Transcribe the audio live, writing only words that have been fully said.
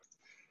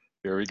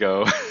Here we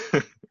go.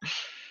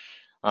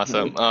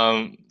 Awesome.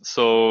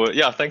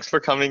 Thanks for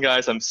coming,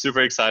 guys. I'm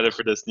super excited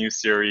for this new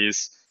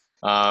series.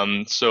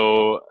 Because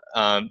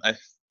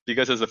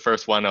it's the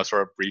first one, I'll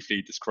sort of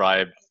briefly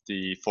describe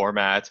the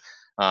format.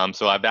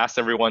 I've asked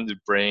everyone to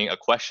bring a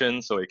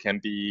question, so it can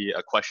be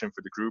a question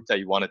for the group that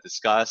you want to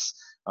discuss,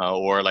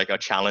 or like a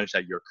challenge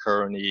that you're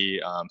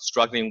currently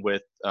struggling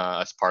with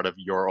as part of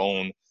your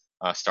own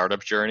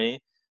startup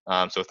journey.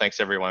 So thanks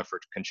everyone for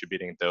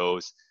contributing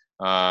those.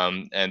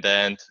 And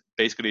then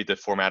basically the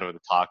format of the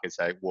talk is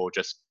that we'll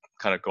just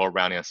kind of go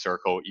around in a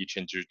circle, each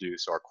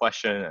introduce our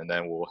question, and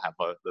then we'll have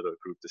a little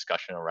group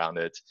discussion around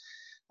it.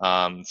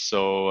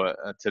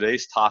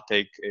 Today's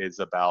topic is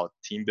about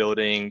team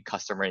building,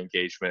 customer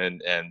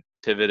engagement, and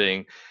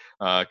pivoting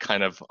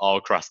kind of all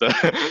across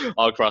the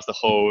all across the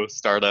whole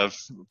startup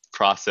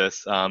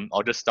process.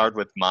 I'll just start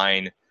with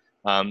mine.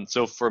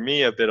 So for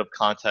me, a bit of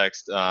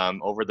context,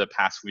 over the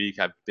past week,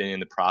 I've been in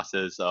the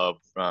process of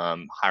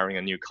hiring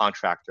a new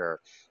contractor,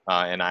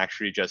 and I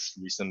actually just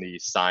recently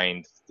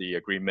signed the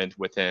agreement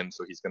with him.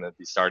 So he's going to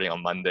be starting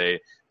on Monday.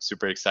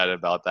 Super excited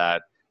about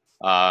that.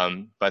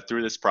 But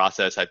through this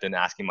process, I've been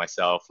asking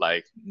myself,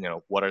 like,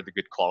 what are the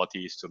good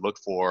qualities to look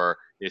for,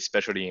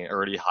 especially in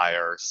early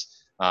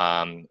hires,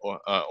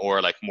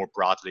 or like more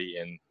broadly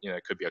in,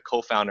 it could be a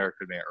co-founder, it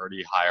could be an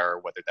early hire,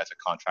 whether that's a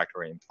contractor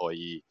or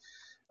employee.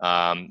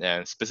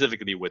 And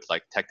specifically with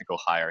like technical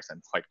hires,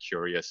 I'm quite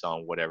curious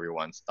on what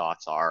everyone's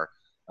thoughts are.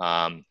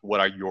 What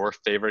are your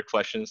favorite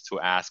questions to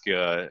ask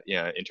a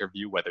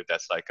interview, whether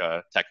that's like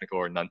a technical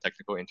or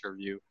non-technical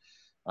interview?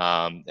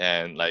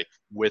 And like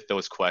with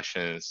those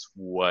questions,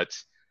 what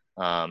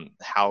are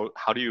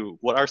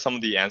some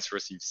of the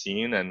answers you've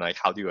seen, and like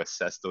how do you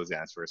assess those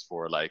answers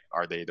for like,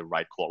 are they the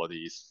right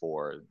qualities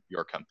for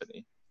your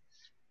company?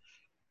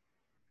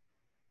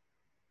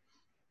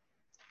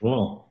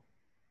 Cool.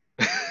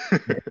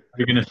 Are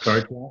you gonna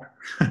start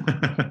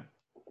that?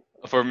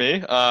 For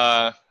me,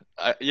 I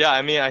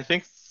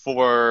think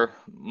for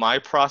my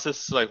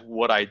process, like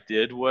what I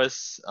did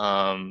was,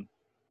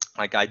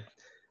 like I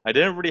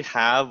didn't really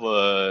have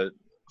a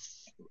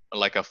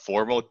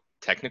formal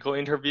technical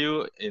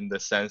interview in the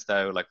sense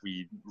that like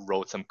we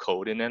wrote some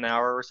code in an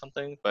hour or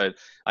something, but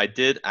I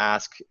did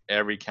ask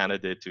every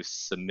candidate to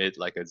submit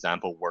like a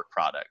sample work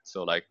product.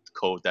 So like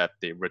code that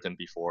they've written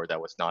before that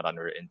was not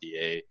under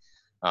NDA,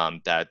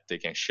 that they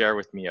can share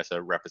with me as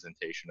a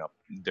representation of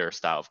their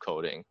style of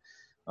coding.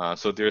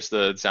 So there's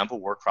the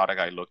example work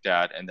product I looked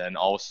at, and then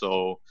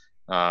also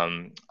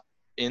um,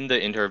 in the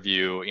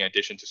interview, in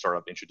addition to sort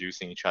of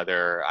introducing each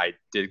other, I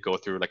did go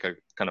through like a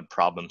kind of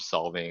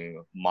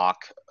problem-solving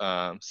mock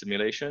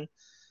simulation.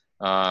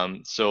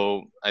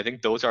 So I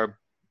think those are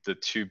the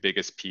two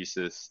biggest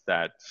pieces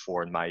that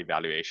for my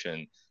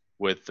evaluation.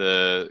 With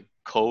the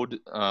code,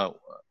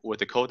 with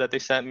the code that they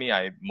sent me,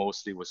 I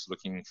mostly was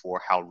looking for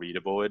how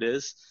readable it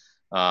is,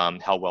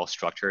 how well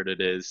structured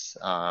it is.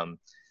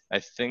 I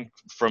think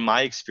from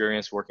my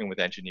experience working with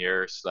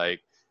engineers, like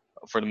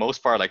for the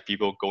most part, like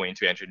people going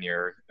into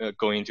engineering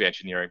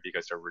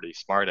because they're really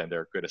smart and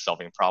they're good at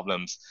solving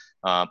problems.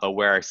 But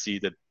where I see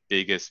the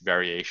biggest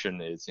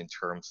variation is in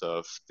terms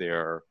of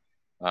their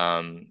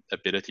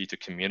ability to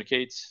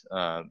communicate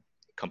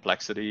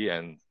complexity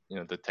and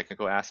the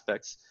technical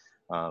aspects.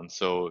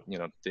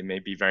 They may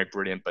be very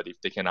brilliant, but if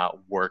they cannot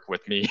work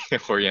with me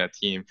or a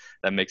team,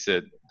 that makes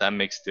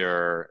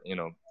their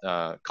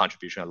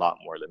contribution a lot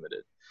more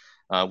limited.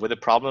 With the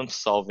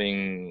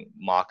problem-solving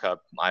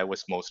mock-up, I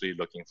was mostly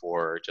looking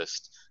for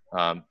just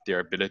their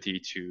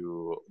ability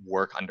to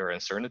work under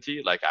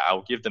uncertainty. Like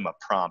I'll give them a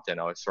prompt and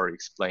I'll sort of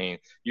explain.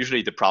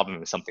 Usually the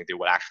problem is something they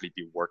would actually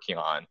be working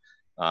on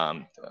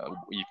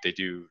if they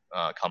do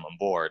come on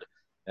board.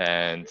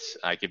 And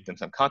I give them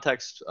some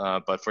context,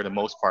 but for the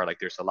most part, like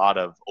there's a lot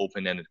of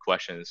open-ended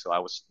questions. So I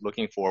was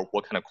looking for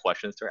what kind of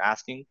questions they're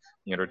asking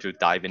in order to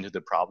dive into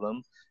the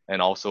problem, and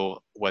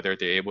also whether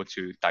they're able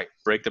to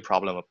break the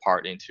problem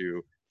apart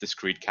into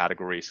discrete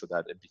categories so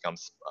that it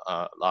becomes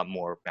a lot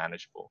more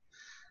manageable.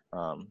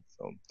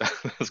 So that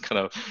was kind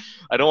of,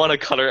 I don't want to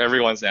color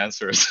everyone's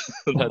answers.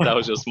 That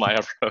was just my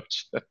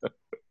approach.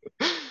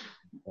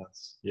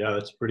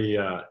 That's pretty.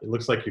 It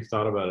looks like you've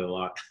thought about it a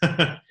lot,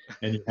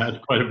 and you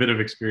had quite a bit of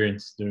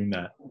experience doing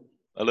that.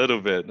 A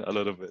little bit,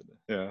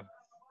 yeah.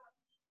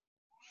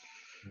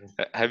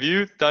 Have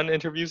you done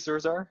interviews,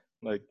 Zorzar?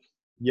 Like,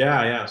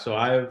 Yeah. So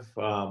I've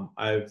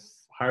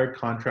hired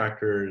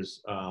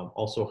contractors,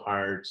 also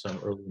hired some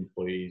early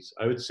employees.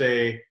 I would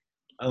say,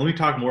 let me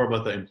talk more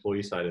about the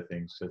employee side of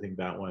things. I think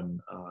that one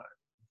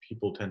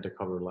people tend to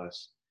cover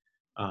less.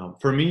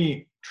 For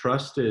me,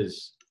 trust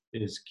is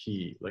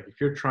key. Like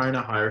if you're trying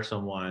to hire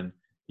someone,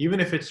 even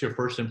if it's your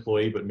first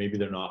employee, but maybe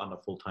they're not on a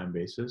full-time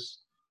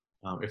basis,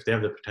 if they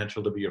have the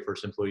potential to be your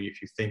first employee,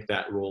 if you think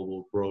that role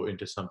will grow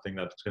into something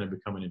that's going to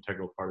become an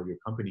integral part of your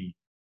company,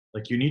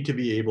 like you need to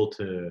be able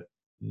to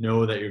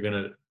know that you're going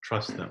to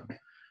trust them.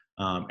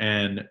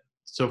 And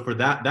so for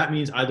that, that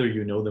means either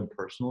you know them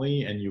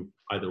personally and you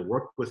either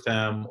work with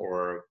them,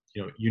 or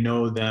you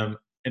know them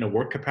in a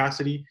work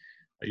capacity.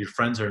 Your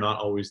friends are not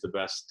always the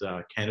best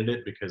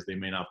candidate because they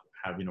may not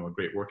have, a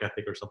great work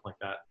ethic or something like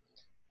that.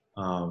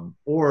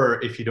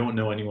 Or if you don't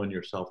know anyone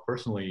yourself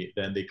personally,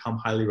 then they come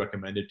highly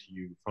recommended to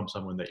you from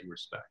someone that you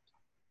respect.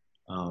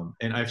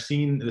 And I've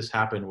seen this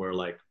happen where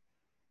like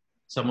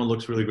someone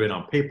looks really great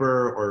on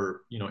paper,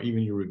 or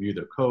even you review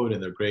their code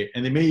and they're great,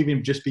 and they may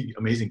even just be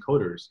amazing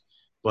coders,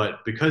 but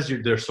because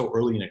they're so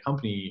early in a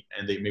company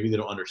and maybe they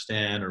don't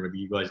understand, or maybe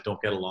you guys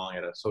don't get along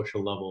at a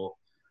social level,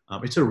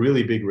 it's a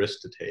really big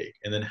risk to take.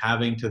 And then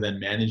having to then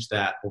manage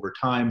that over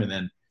time, and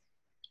then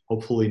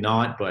hopefully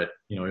not, but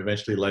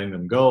eventually letting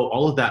them go.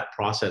 All of that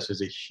process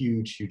is a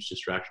huge, huge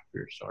distraction for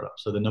your startup.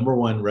 So the number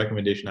one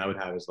recommendation I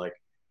would have is like,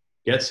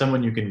 get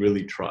someone you can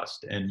really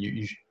trust, and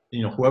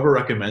whoever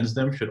recommends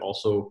them should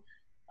also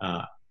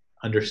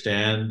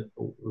understand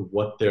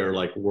what their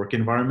like work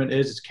environment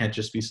is. It can't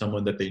just be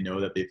someone that they know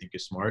that they think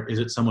is smart. Is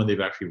it someone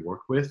they've actually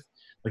worked with?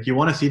 Like, you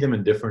want to see them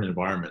in different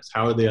environments.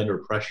 How are they under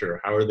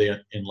pressure? How are they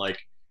in like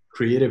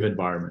creative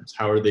environments?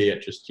 How are they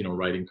at just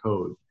writing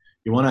code?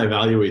 You want to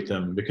evaluate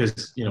them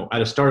because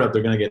at a startup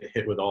they're going to get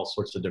hit with all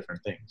sorts of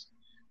different things.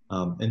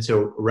 And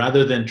so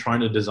rather than trying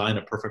to design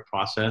a perfect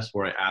process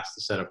where I ask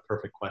the set of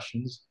perfect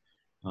questions,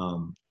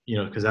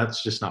 because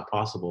that's just not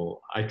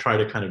possible, I try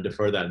to kind of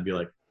defer that and be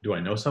like, do I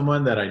know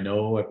someone that I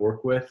know I've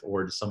worked with,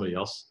 or does somebody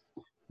else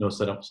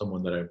set up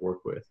someone that I've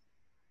worked with?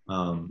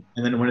 And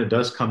then when it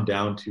does come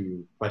down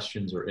to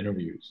questions or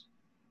interviews,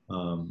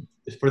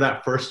 for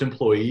that first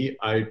employee,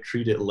 I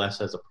treat it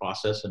less as a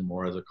process and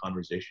more as a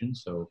conversation.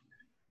 So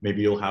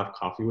maybe you'll have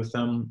coffee with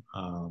them.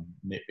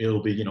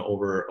 It'll be,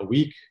 over a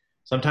week.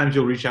 Sometimes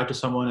you'll reach out to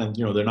someone and,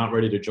 they're not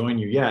ready to join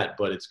you yet,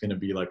 but it's going to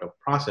be like a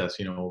process,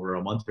 over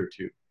a month or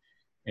two.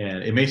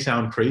 And it may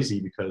sound crazy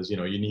because, you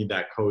need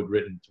that code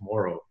written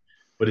tomorrow,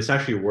 but it's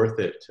actually worth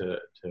it to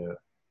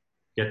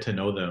get to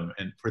know them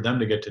and for them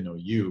to get to know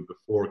you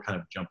before kind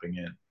of jumping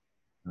in.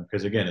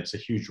 Because again, it's a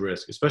huge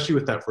risk, especially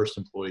with that first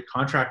employee.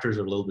 Contractors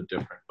are a little bit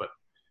different, but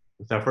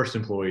with that first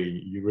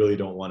employee, you really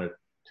don't want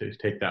to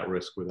take that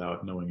risk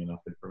without knowing enough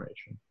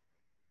information.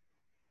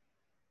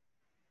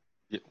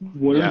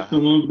 What are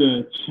some of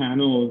the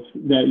channels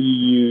that you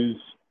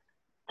use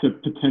to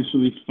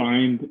potentially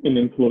find an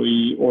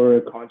employee or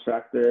a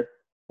contractor?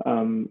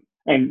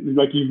 And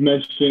like you've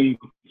mentioned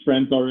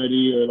friends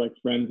already, or like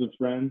friends of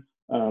friends.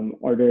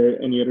 Are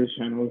there any other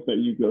channels that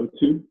you go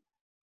to?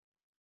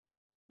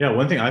 Yeah,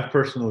 one thing I've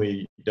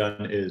personally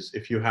done is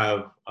if you're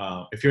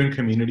in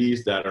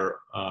communities that are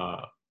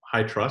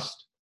high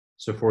trust.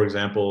 So for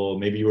example,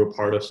 maybe you were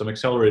part of some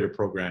accelerator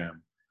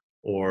program,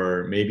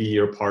 or maybe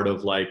you're part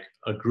of like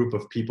a group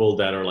of people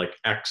that are like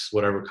X,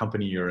 whatever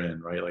company you're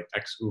in, right? Like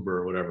X Uber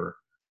or whatever.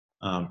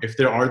 If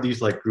there are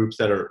these like groups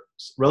that are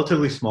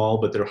relatively small,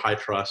 but they're high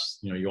trust,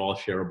 you all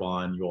share a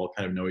bond, you all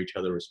kind of know each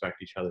other,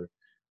 respect each other.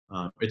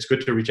 It's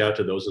good to reach out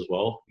to those as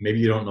well. Maybe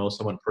you don't know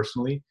someone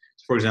personally.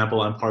 So for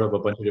example, I'm part of a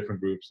bunch of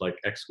different groups like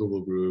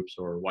ex-Google groups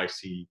or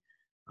YC.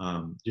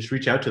 Just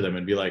reach out to them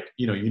and be like,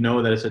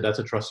 that that's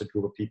a trusted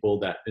group of people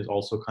that is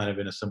also kind of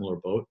in a similar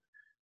boat.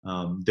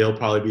 They'll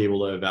probably be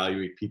able to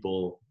evaluate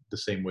people the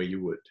same way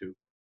you would too.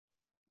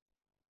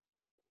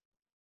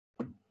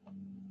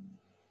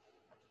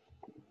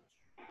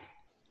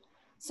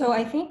 So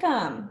I think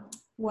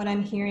what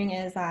I'm hearing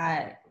is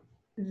that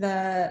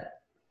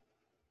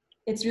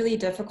it's really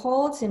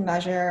difficult to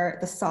measure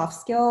the soft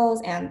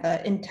skills and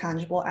the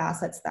intangible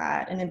assets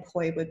that an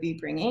employee would be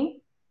bringing.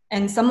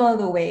 And some of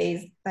the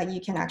ways that you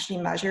can actually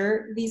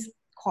measure these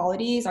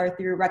qualities are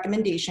through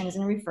recommendations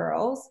and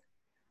referrals,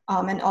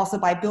 and also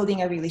by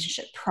building a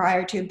relationship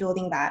prior to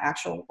building that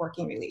actual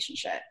working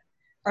relationship.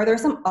 Are there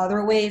some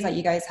other ways that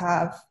you guys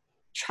have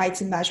tried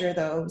to measure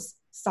those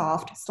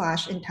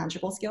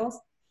soft/intangible skills?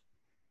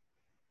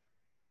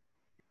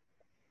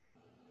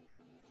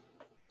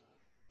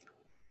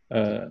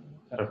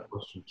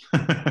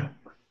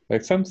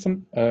 Like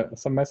some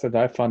method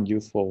I found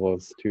useful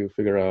was to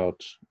figure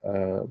out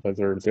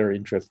whether their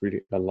interest really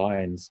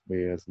aligns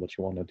with what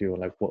you want to do,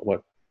 like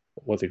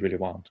what they really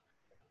want.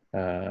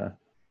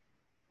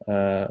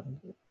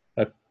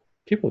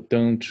 People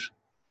don't.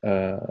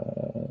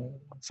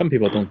 Some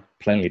people don't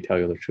plainly tell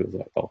you the truth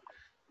at all,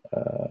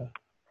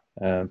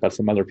 but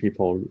some other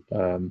people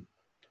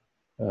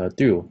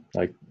do.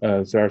 Like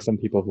there are some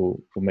people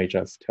who may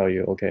just tell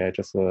you, okay, I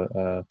just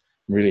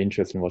really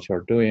interested in what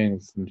you're doing.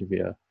 It seems to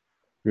be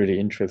really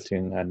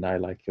interesting, and I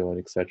like you,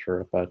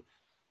 etc. But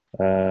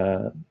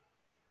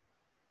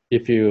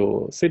if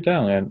you sit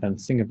down and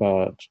think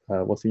about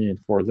what's in it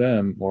for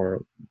them,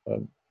 or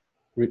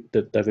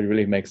does it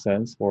really make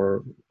sense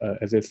for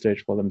at this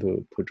stage for them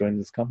to join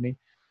this company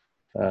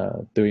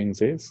doing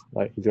this?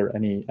 Like, is there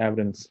any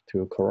evidence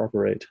to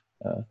corroborate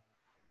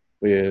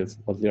with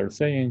what they're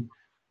saying?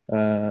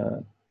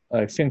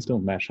 Things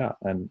don't match up,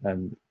 and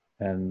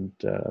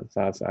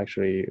that's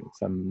actually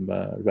some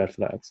red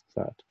flags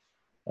that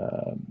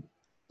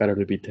better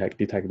to be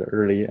detected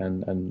early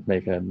and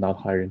make a not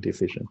hiring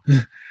decision.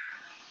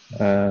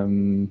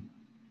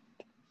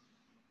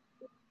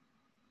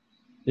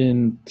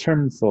 In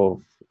terms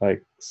of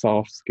like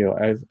soft skill,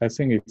 I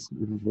think it's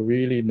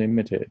really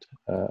limited.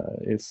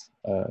 It's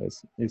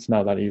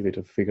not that easy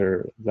to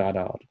figure that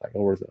out like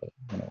over the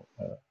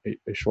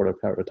a shorter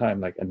period of time,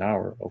 like an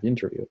hour of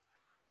interview,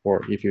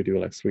 or if you do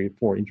like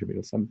 3-4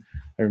 interviews.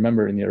 I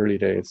remember in the early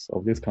days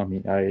of this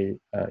company, I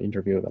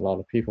interviewed a lot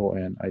of people,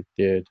 and I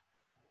did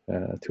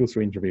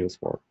 2-3 interviews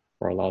for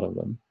a lot of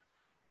them.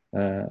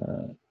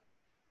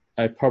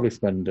 I probably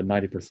spend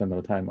 90%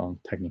 of the time on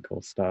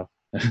technical stuff.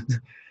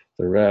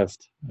 The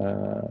rest,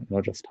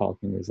 just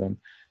talking with them.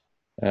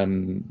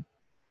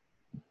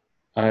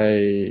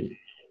 I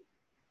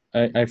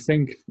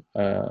think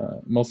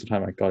most of the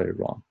time I got it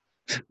wrong.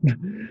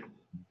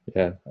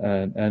 Yeah,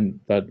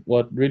 but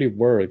what really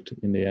worked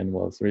in the end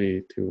was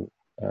really to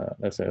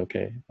let's say,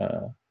 okay,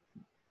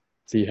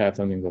 so you have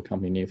something the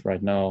company needs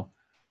right now,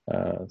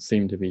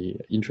 seem to be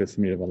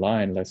interested in the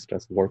line. Let's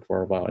just work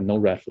for a while, and no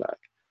red flag.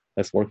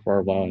 Let's work for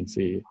a while and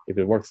see if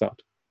it works out.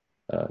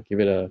 Give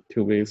it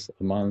 2 weeks,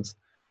 a month.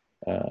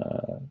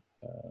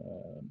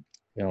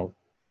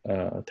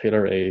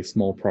 Tailor a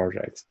small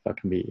project that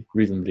can be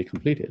reasonably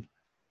completed,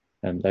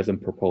 and let them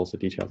propose the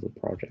details of the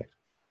project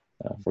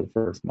for the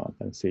first month,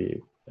 and see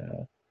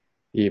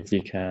if they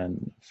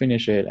can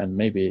finish it, and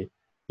maybe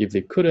if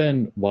they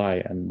couldn't,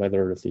 why, and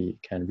whether they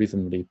can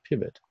reasonably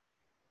pivot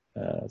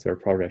their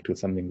project to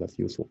something that's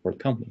useful for the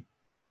company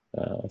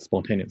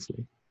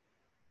spontaneously.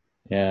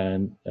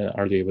 And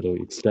are they able to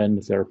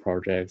extend their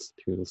projects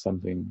to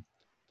something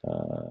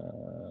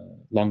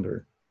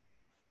longer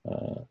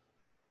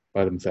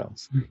by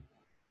themselves?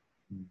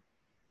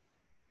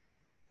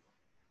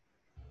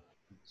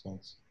 Makes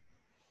sense.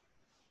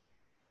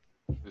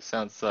 It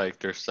sounds like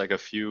there's like a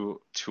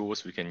few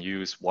tools we can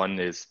use. One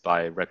is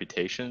by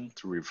reputation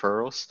through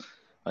referrals.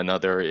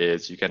 Another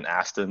is you can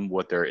ask them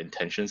what their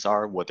intentions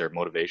are, what their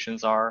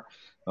motivations are.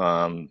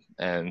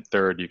 And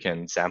third, you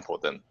can sample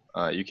them.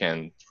 You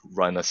can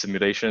run a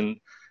simulation,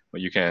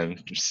 you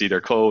can see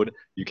their code.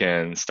 You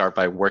can start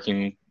by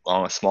working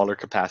on a smaller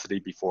capacity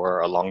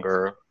before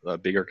a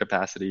bigger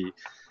capacity.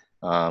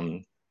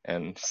 And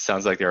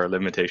sounds like there are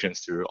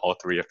limitations to all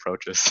 3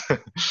 approaches.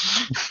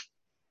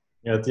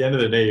 Yeah, at the end of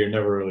the day, you're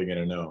never really going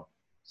to know.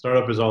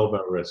 Startup is all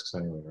about risks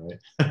anyway, right?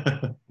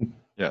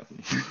 Yeah.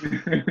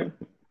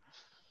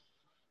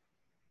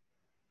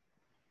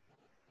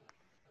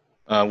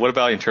 What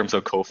about in terms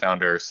of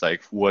co-founders?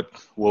 Like, what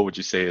would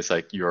you say is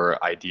like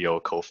your ideal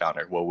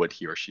co-founder? What would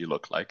he or she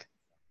look like?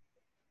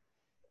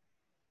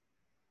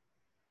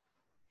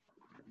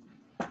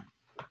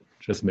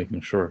 Just making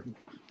sure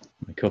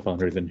my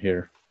co-founder isn't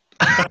here.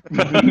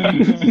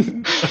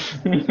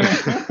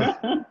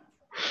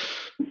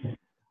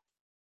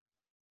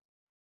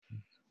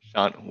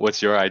 Sean,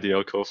 what's your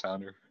ideal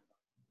co-founder?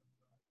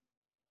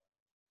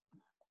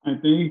 I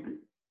think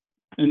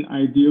an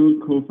ideal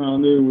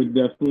co-founder would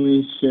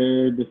definitely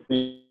share the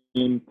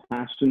same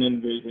passion and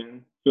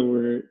vision. So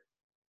we're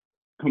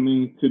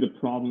coming to the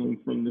problem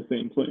from the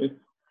same place,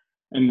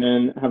 and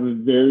then have a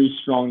very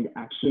strong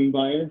action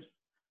bias.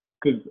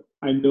 Because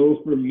I know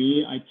for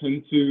me, I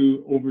tend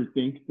to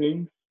overthink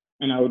things,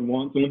 and I would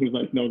want someone who's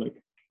like, no, like,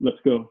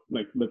 let's go,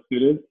 like, let's do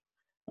this.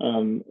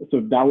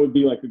 So that would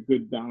be like a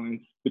good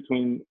balance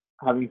between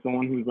having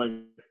someone who's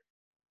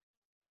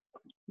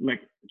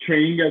like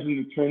training as an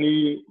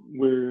attorney,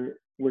 we're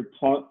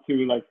taught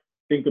to like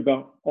think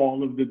about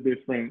all of the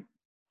different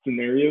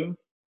scenarios,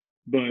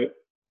 but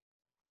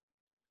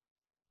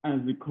as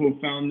a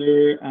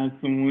co-founder, as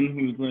someone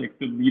who's like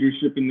the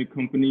leadership in the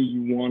company,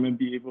 you want to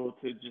be able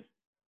to just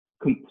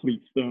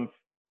complete stuff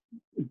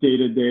day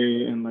to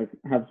day, and like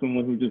have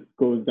someone who just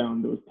goes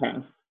down those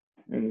paths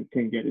and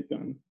can get it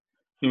done.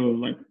 So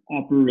like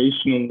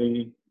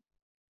operationally,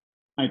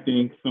 I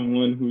think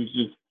someone who's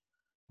just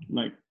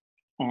like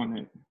on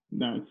it.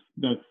 That's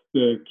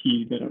the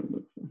key that I would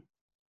look for.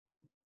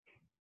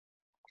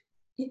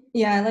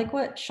 Yeah, I like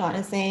what Sean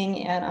is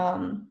saying,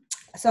 and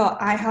so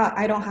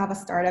I don't have a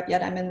startup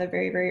yet. I'm in the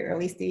very, very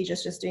early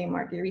stages, just doing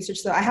market research.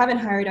 So I haven't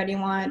hired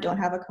anyone, don't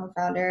have a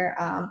co-founder.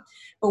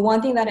 But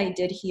one thing that I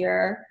did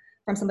hear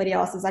from somebody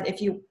else is that if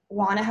you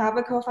want to have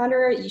a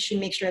co-founder, you should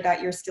make sure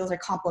that your skills are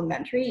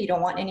complementary. You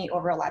don't want any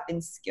overlap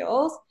in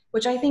skills,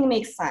 which I think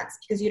makes sense,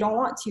 because you don't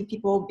want 2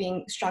 people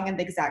being strong in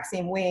the exact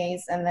same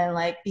ways and then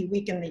like be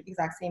weak in the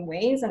exact same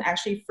ways. And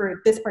actually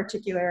for this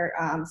particular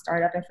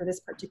startup and for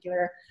this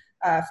particular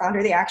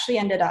founder, they actually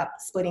ended up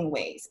splitting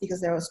ways because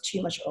there was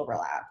too much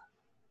overlap.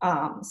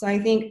 So I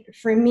think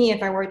for me,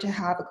 if I were to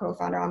have a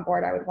co-founder on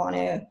board, I would want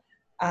to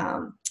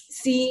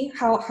see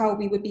how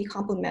we would be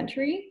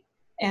complementary,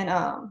 and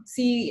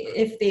see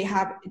if they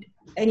have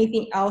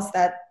anything else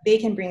that they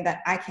can bring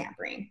that I can't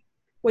bring,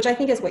 which I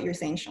think is what you're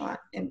saying, Sean,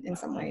 in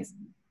some ways.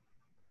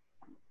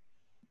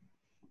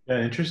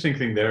 Yeah, interesting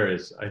thing there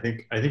is I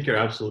think you're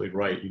absolutely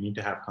right. You need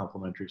to have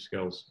complementary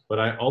skills, but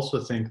I also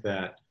think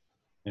that,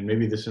 and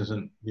maybe this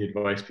isn't the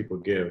advice people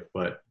give,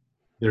 but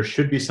there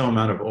should be some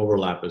amount of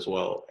overlap as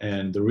well.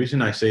 And the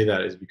reason I say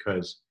that is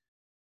because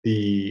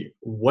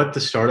what the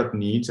startup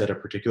needs at a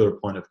particular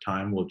point of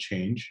time will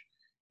change.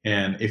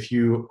 And if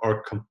you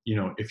are,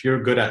 if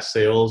you're good at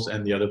sales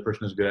and the other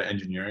person is good at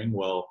engineering,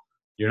 well,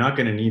 you're not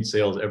going to need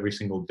sales every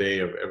single day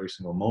of every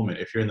single moment.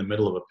 If you're in the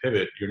middle of a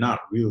pivot, you're not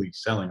really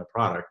selling a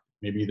product.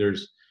 Maybe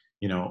there's,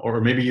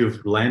 or maybe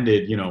you've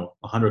landed,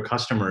 100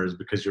 customers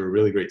because you're a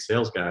really great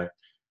sales guy.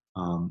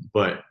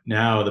 But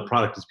now the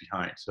product is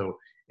behind. So,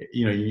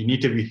 you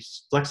need to be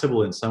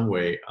flexible in some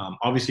way.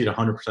 Obviously, the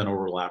 100%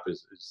 overlap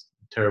is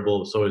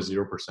terrible. So is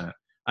 0%.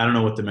 I don't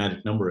know what the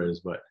magic number is,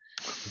 but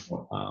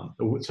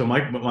so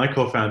my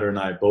co-founder and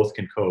I both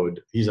can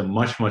code. He's a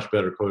much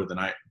better coder than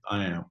I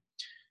am.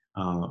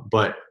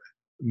 But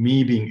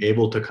me being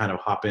able to kind of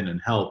hop in and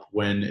help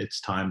when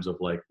it's times of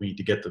like we need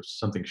to get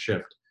something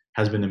shipped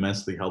has been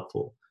immensely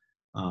helpful.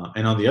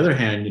 And on the other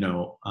hand,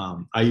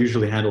 I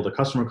usually handle the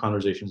customer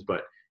conversations,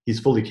 but he's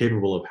fully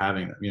capable of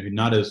having them. He's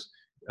not as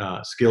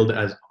skilled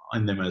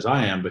in them as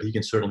I am, but he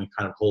can certainly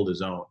kind of hold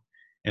his own.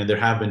 And there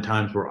have been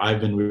times where I've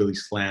been really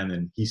slammed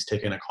and he's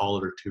taken a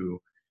call or two.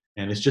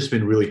 And it's just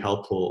been really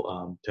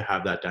helpful to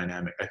have that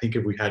dynamic. I think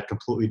if we had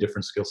completely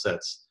different skill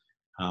sets,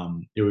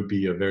 it would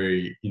be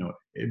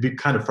it'd be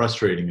kind of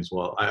frustrating as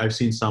well. I've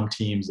seen some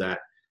teams that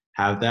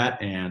have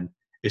that, and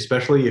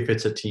especially if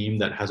it's a team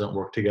that hasn't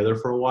worked together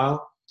for a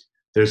while,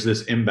 there's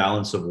this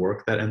imbalance of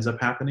work that ends up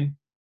happening.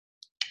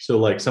 So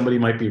like somebody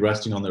might be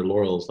resting on their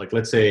laurels. Like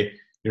let's say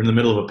you're in the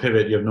middle of a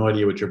pivot, you have no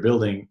idea what you're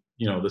building.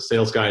 The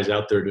sales guy is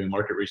out there doing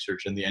market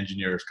research and the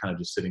engineer is kind of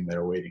just sitting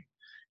there waiting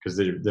because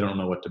they don't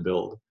know what to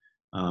build.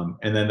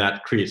 And then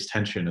that creates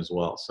tension as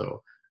well.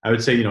 So I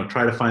would say,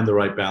 try to find the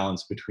right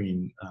balance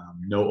between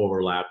no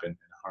overlap and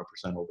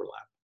 100%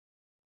 overlap.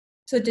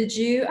 So did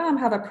you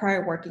have a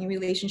prior working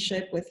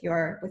relationship with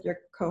your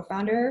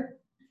co-founder?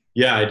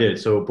 Yeah, I did.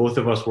 So both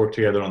of us worked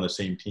together on the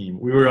same team.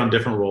 We were on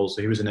different roles.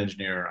 So he was an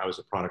engineer, I was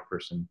a product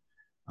person.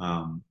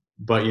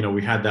 But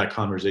we had that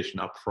conversation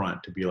up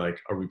front to be like,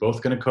 are we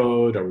both going to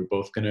code? Are we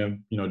both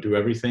going to do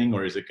everything,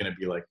 or is it going to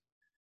be like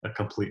a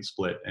complete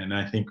split? And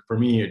I think for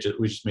me,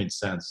 we just made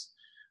sense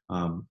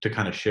to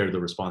kind of share the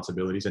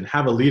responsibilities and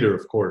have a leader,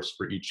 of course,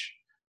 for each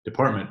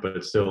department, but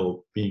it's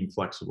still being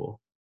flexible.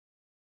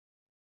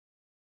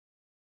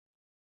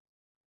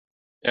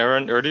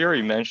 Aaron, earlier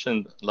you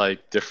mentioned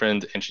like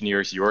different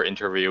engineers you're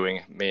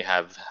interviewing may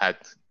have had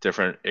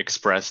different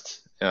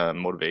expressed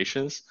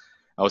motivations.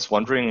 I was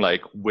wondering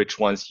like which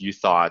ones you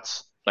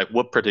thought, like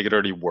what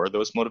particularly were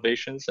those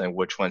motivations and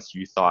which ones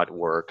you thought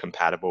were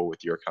compatible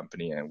with your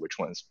company and which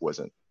ones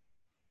wasn't?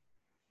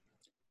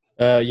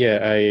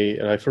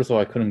 I first of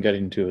all, I couldn't get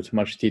into too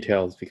much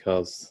details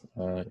because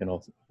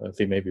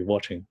they may be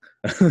watching.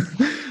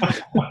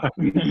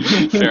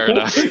 Fair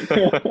enough.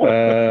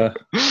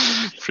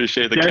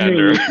 Appreciate the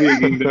candor.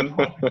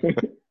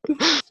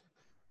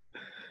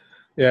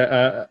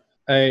 Yeah,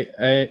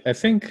 I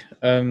think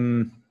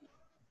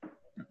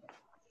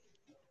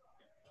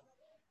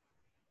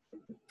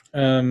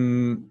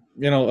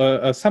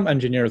some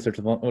engineers just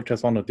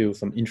want to do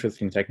some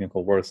interesting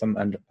technical work.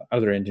 Some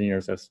other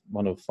engineers just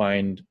want to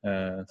find,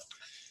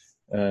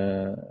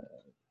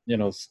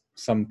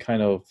 some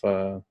kind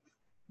of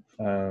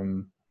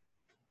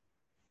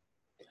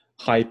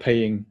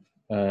high-paying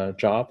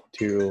job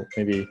to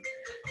maybe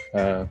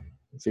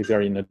see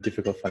they're in a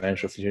difficult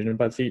financial situation,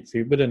 but they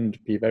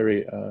wouldn't be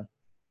very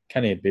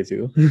candid with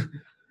you.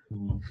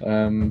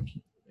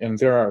 And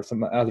there are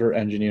some other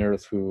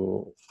engineers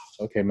who,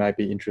 might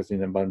be interested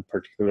in one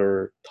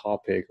particular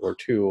topic or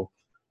two,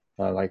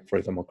 like for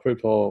example,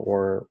 crypto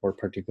or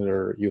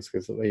particular use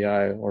case of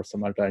AI, or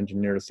some other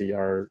engineers, they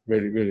are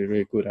really, really,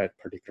 really good at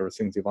particular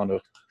things. They want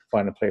to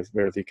find a place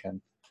where they can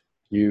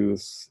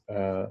use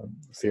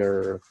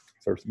their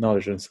sort of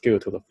knowledge and skill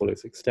to the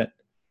fullest extent.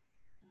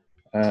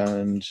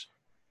 And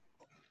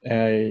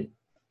I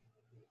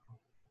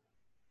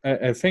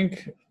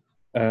think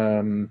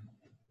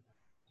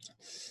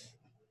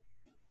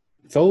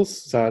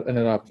those that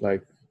ended up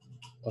like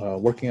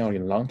working out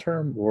in long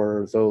term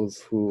were those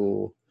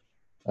who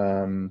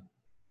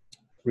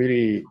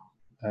really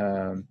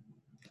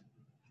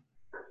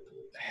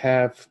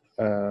have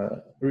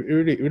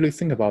really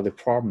think about the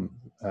problem,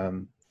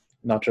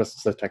 not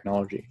just the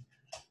technology,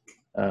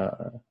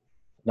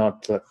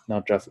 not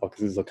just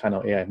this is the kind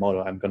of AI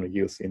model I'm going to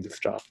use in this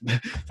job.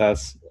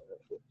 That's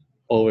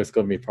always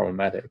going to be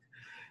problematic.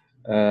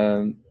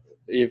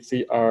 If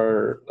they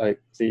are like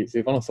they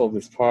want to solve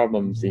this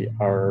problem, they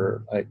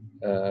are like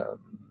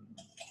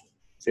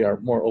they are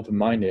more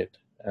open-minded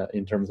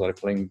in terms of like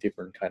playing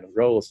different kind of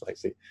roles. Like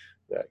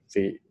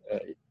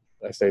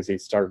let's say they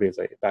start as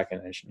a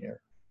back-end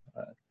engineer,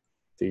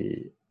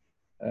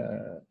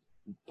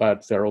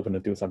 but they're open to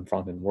do some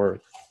front-end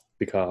work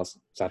because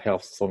that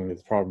helps solving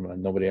this problem,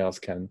 and nobody else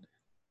can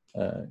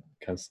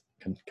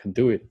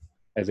do it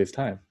at this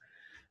time.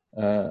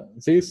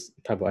 These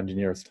type of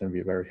engineers can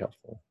be very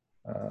helpful,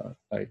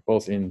 like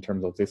both in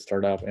terms of this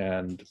startup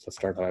and the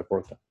startup I've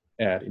worked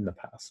at in the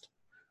past.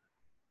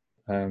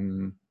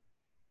 And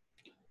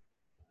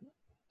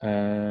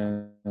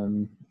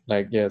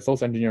like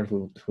those engineers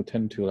who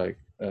tend to like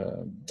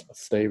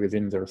stay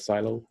within their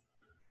silo,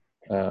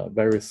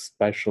 very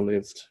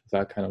specialist,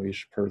 that kind of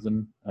each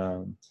person,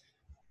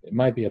 it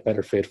might be a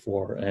better fit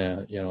for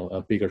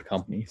bigger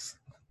companies.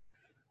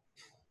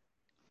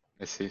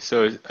 I see.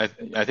 So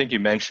I think you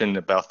mentioned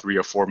about 3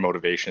 or 4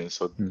 motivations,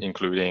 so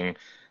including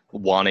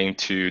wanting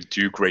to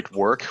do great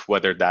work,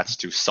 whether that's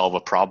to solve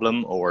a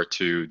problem or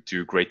to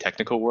do great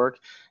technical work.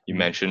 You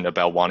mentioned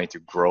about wanting to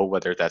grow,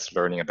 whether that's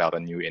learning about a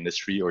new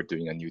industry or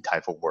doing a new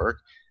type of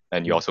work.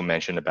 And you also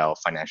mentioned about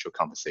financial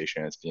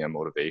compensation as being a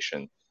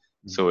motivation.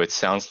 So it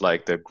sounds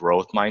like the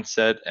growth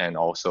mindset and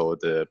also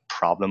the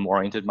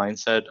problem-oriented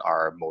mindset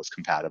are most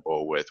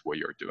compatible with what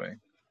you're doing.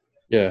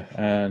 Yeah,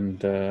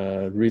 and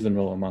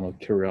reasonable amount of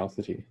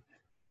curiosity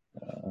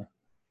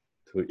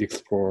to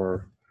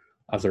explore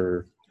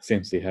other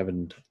things they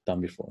haven't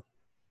done before.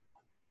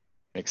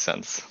 Makes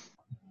sense.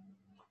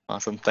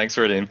 Awesome. Thanks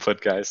for the input,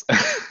 guys. I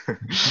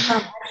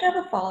actually have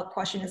a follow-up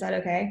question. Is that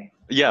okay?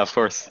 Yeah, of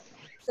course.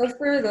 So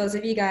for those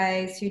of you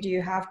guys who do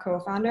have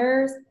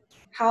co-founders,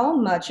 how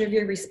much of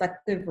your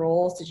respective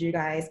roles did you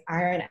guys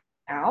iron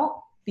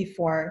out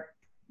before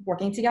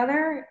working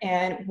together?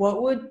 And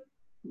what would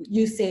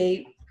you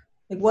say,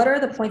 like, what are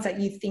the points that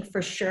you think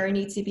for sure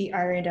need to be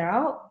ironed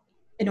out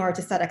in order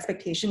to set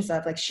expectations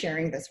of like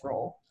sharing this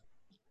role?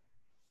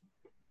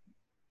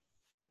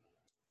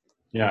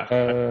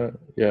 Yeah.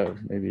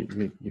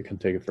 Maybe you can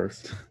take it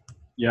first.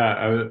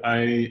 Yeah,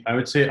 I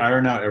would say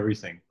iron out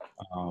everything.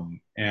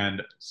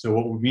 And so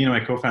what me and my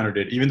co-founder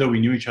did, even though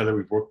we knew each other,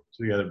 we've worked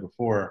together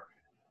before,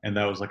 and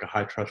that was like a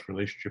high trust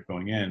relationship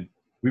going in,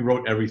 we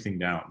wrote everything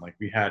down. Like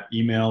we had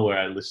email where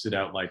I listed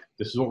out like,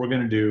 this is what we're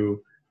going to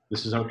do.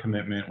 This is our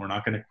commitment. We're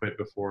not going to quit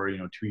before,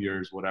 2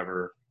 years,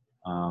 whatever.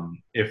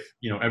 If,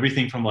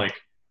 everything from like,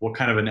 what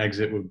kind of an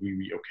exit would we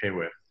be okay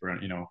with,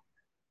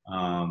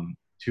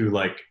 to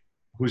like,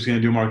 who's going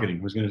to do marketing,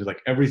 who's going to do,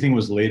 like, everything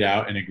was laid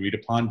out and agreed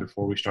upon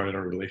before we started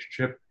our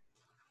relationship.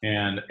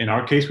 And in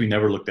our case, we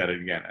never looked at it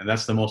again. And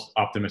that's the most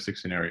optimistic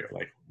scenario.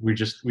 Like we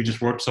just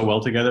worked so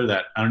well together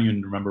that I don't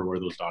even remember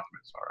where those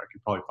documents are. I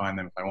could probably find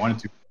them if I wanted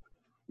to.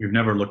 We've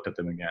never looked at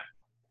them again.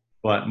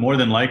 But more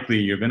than likely,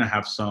 you're going to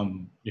have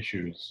some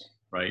issues,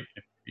 right?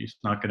 It's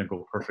not going to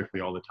go perfectly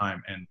all the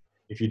time. And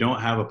if you don't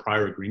have a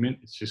prior agreement,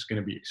 it's just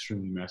going to be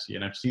extremely messy.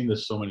 And I've seen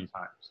this so many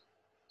times.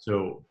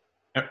 So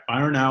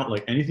iron out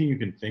like anything you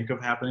can think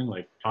of happening,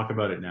 like talk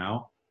about it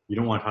now. You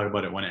don't want to talk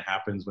about it when it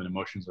happens, when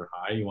emotions are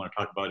high. You want to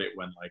talk about it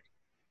when like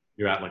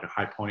you're at like a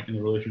high point in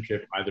the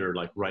relationship, either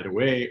like right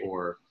away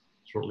or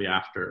shortly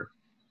after,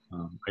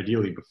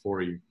 ideally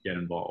before you get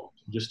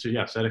involved. Just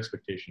to set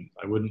expectations.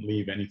 I wouldn't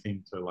leave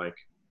anything to like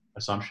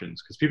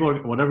assumptions, because people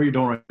are, whatever you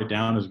don't write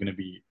down is going to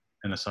be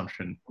an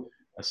assumption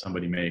that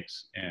somebody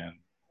makes, and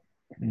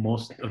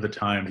most of the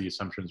time the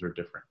assumptions are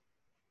different,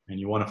 and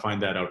you want to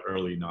find that out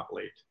early, not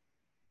late.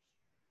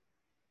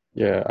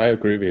 Yeah, I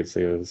agree with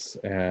this.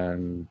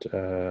 And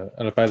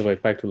by the way,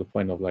 back to the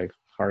point of like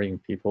hiring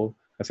people,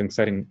 I think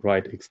setting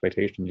right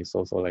expectation is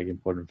also like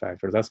important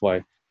factor. That's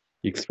why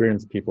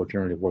experienced people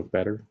generally work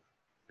better,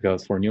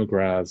 because for new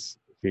grads,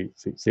 they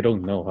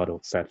don't know how to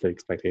set the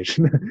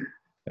expectation,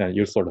 and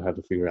you sort of have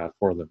to figure it out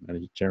for them.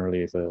 And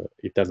generally,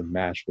 it doesn't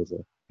match with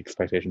the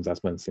expectations.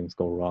 That's when things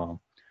go wrong.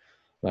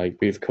 Like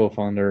with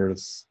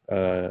co-founders,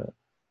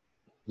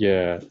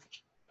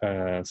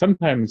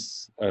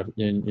 sometimes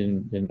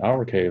in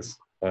our case,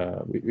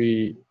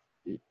 we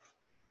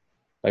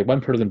like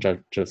one person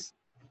just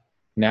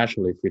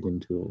naturally fit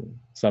into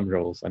some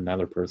roles,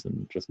 another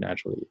person just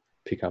naturally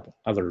pick up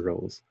other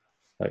roles.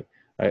 Like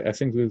I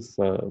think this is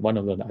one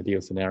of the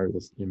ideal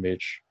scenarios in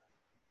which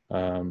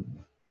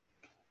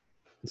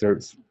there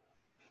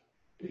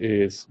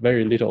is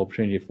very little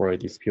opportunity for a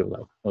dispute.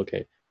 Like,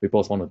 okay, we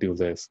both want to do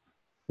this.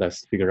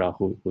 Let's figure out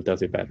who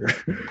does it better.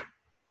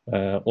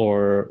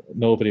 Or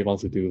nobody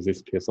wants to do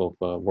this piece of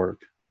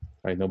work,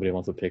 right? Nobody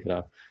wants to pick it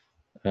up.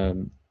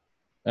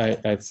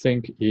 I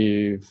think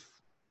if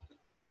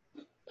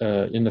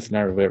in the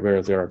scenario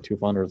where there are two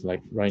founders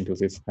like run into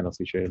this kind of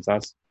situation,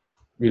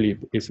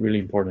 it's really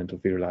important to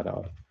figure that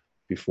out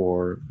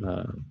before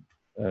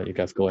you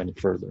guys go any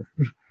further.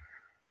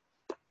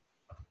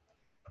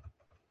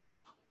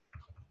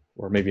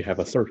 Or maybe have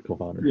a third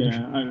co-founder.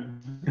 Yeah,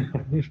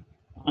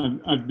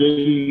 I've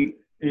been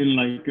in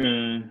like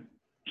a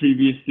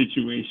previous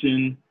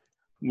situation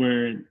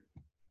where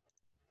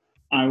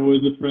I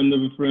was a friend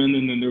of a friend,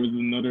 and then there was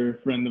another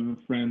friend of a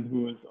friend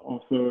who was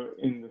also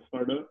in the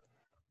startup,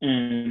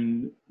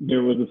 and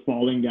there was a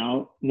falling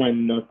out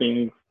when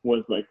nothing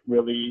was like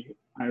really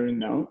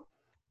ironed out,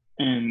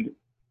 and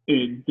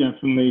it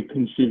definitely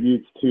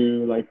contributes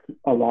to like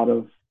a lot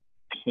of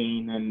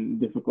pain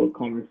and difficult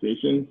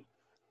conversations.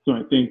 So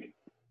I think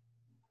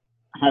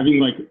having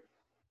like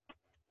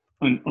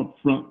an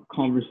upfront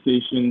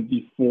conversation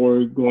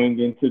before going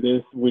into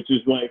this, which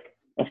is like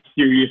a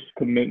serious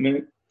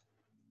commitment.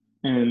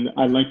 And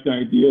I like the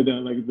idea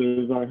that like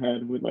there's our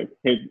head with like,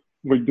 hey,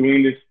 we're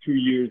doing this 2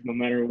 years no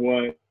matter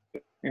what,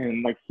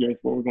 and like here's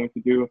what we're going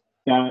to do.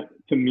 That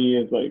to me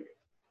is like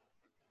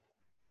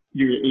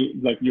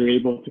you're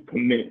able to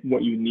commit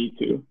what you need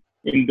to.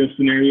 In the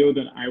scenario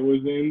that I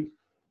was in,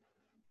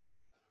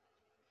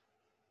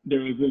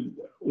 there was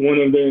one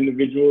of the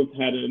individuals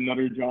had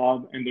another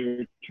job and they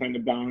were trying to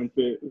balance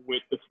it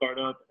with the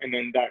startup, and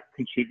then that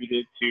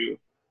contributed to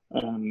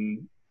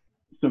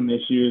some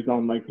issues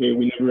on like, hey,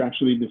 we never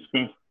actually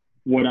discussed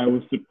what I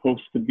was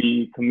supposed to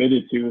be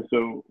committed to,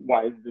 so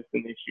why is this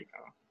an issue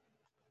now?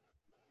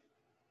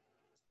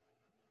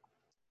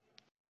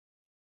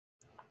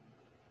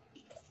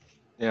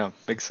 Yeah,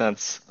 makes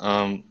sense.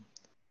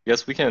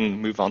 Yes, we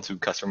can move on to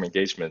customer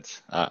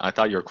engagement. I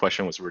thought your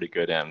question was really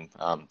good, and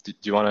do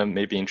you want to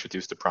maybe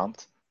introduce the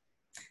prompt?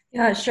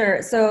 Yeah,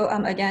 sure. So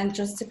again,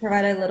 just to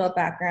provide a little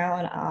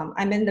background,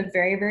 I'm in the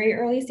very, very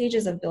early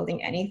stages of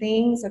building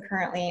anything. So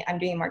currently I'm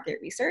doing market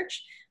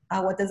research.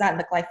 What does that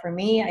look like for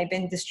me? I've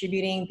been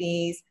distributing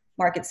these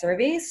market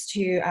surveys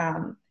to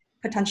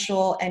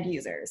potential end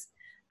users.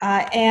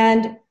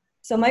 And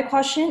so my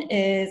question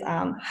is,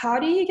 how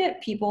do you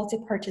get people to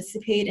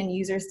participate in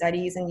user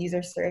studies and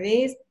user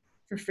surveys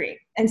for free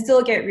and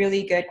still get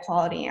really good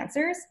quality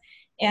answers?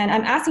 And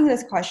I'm asking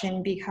this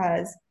question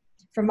because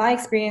from my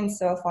experience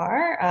so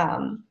far,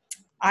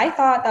 I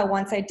thought that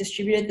once I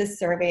distributed this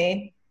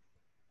survey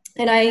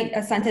and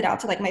I sent it out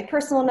to like my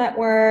personal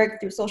network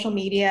through social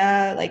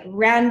media, like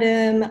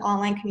random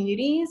online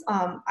communities,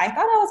 I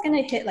thought I was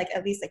gonna hit like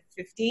at least like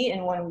 50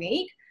 in 1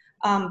 week.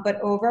 But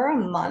over a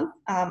month,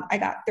 I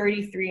got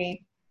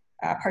 33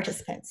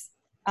 participants.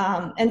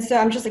 And so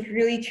I'm just like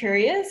really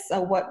curious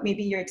what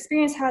maybe your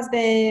experience has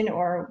been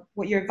or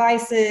what your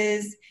advice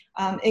is,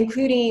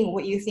 including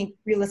what you think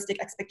realistic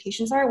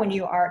expectations are when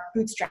you are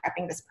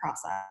bootstrapping this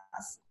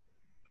process.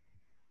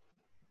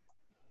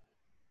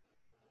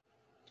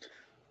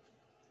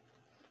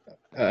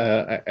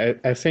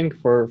 I think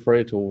for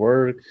it to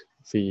work,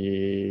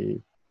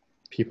 the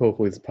people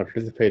who is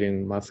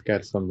participating must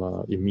get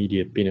some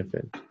immediate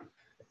benefit.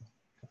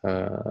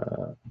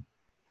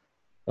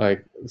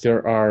 Like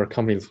there are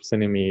companies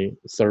sending me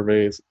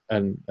surveys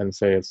and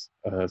says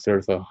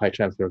there's a high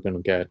chance you're going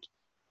to get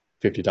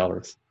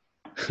 $50.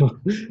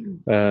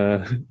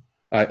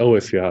 I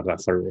always fill out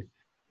that survey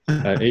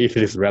if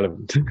it is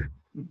relevant.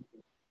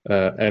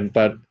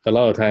 But a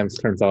lot of times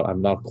turns out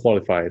I'm not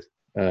qualified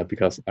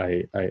because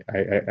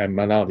I'm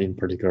not in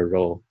particular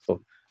role.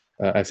 So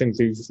I think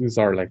these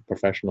are like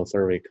professional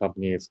survey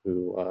companies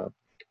who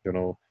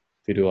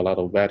they do a lot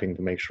of vetting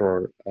to make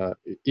sure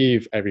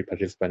if every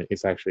participant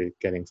is actually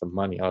getting some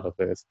money out of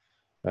this,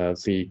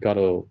 they got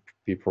to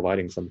be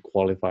providing some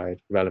qualified,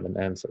 relevant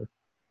answer.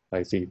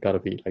 Like they got to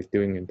be like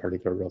doing in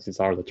particular roles. These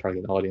are the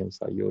target audience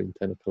that you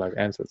intend to collect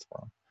answers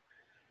from.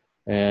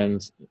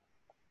 And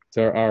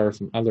there are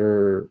some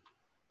other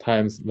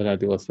times when I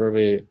do a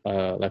survey,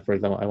 like for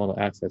example, I want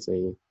to access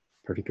a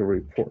particular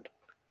report,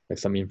 like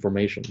some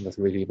information that's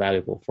really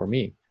valuable for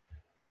me.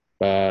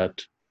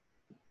 But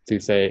to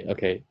say,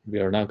 okay, we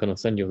are not going to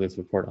send you this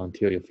report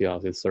until you fill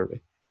out this survey.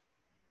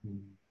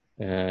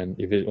 And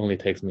if it only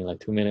takes me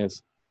like 2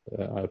 minutes,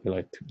 I'll be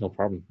like, no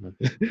problem.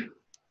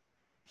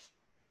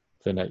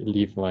 Then I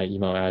leave my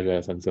email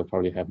address and they'll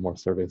probably have more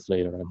surveys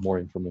later and more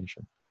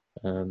information.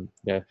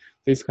 Yeah,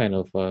 this kind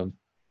of,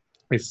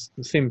 it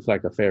seems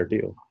like a fair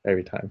deal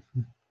every time.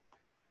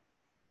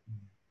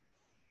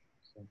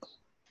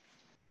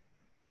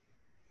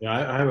 Yeah,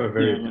 I have a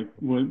very... Yeah, like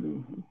what...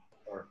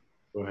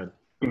 Go ahead.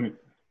 Go ahead.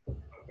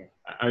 Okay.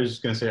 I was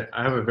just going to say,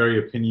 I have a very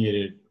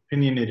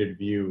opinionated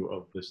view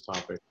of this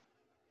topic.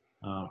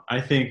 I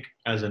think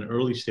as an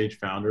early stage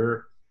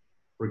founder,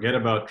 forget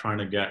about trying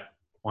to get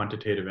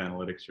quantitative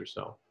analytics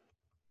yourself.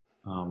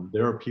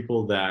 There are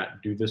people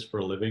that do this for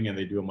a living and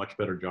they do a much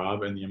better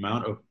job, and the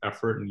amount of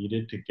effort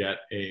needed to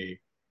get a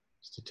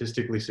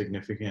statistically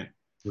significant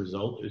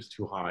result is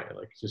too high.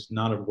 Like, it's just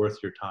not worth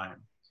your time.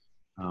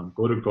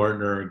 Go to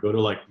Gartner, go to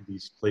like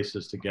these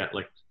places to get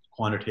like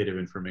quantitative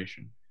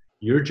information.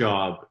 Your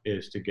job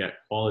is to get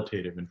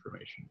qualitative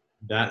information.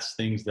 That's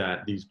things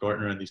that these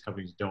Gartner and these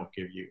companies don't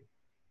give you.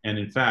 And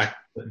in fact,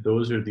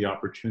 those are the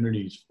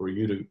opportunities for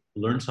you to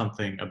learn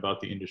something about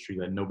the industry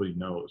that nobody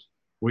knows,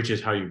 which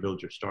is how you build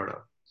your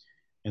startup.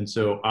 And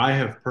so I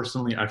have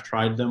personally, I've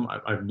tried them.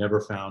 I've never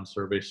found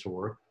surveys to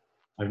work.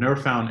 I've never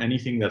found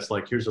anything that's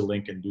like, here's a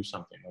link and do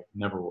something. Like,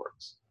 never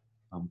works.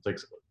 It's like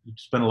you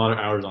spend a lot of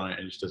hours on it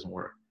and it just doesn't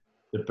work.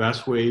 The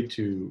best way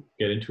to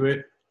get into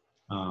it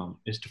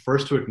is to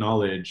first to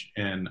acknowledge,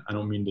 and I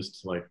don't mean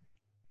this to like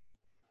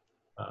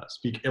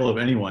speak ill of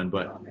anyone,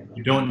 but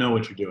you don't know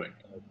what you're doing.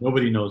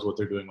 Nobody knows what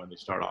they're doing when they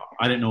start off.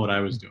 I didn't know what I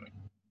was doing.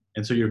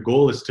 And so your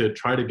goal is to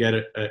try to get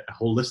a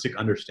holistic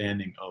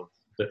understanding of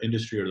the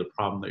industry or the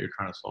problem that you're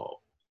trying to solve.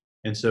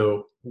 And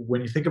so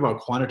when you think about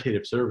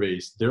quantitative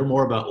surveys, they're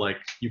more about like,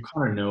 you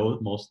kind of know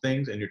most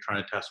things and you're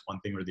trying to test one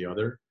thing or the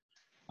other.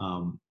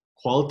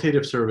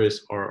 Qualitative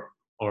surveys are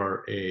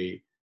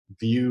a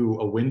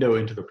window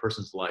into the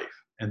person's life.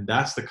 And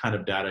that's the kind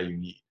of data you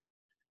need.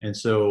 And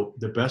so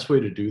the best way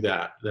to do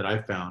that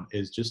I've found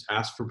is just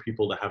ask for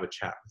people to have a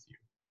chat with you.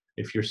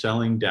 If you're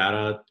selling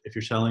data, if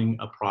you're selling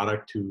a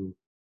product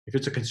if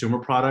it's a consumer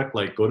product,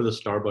 like go to the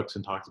Starbucks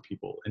and talk to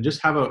people and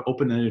just have an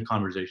open-ended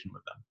conversation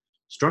with them.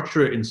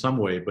 Structure it in some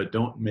way, but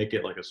don't make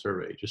it like a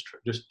survey.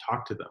 Just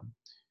talk to them.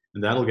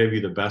 and that'll give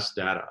you the best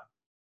data.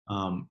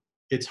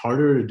 It's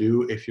harder to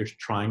do if you're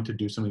trying to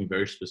do something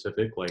very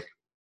specific, like,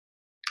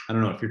 I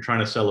don't know, if you're trying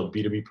to sell a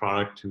B2B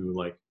product to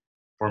like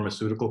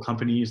pharmaceutical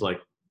companies, like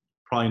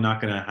probably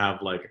not going to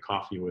have like a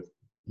coffee with,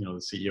 you know, the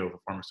CEO of a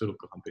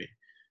pharmaceutical company.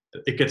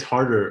 It gets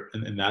harder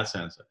in that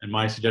sense. And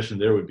my suggestion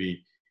there would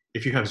be,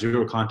 if you have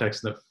zero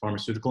context in the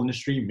pharmaceutical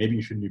industry, maybe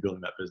you shouldn't be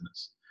building that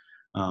business.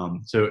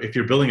 So if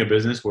you're building a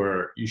business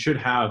where you should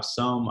have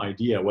some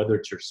idea, whether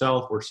it's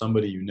yourself or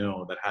somebody you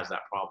know that has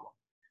that problem,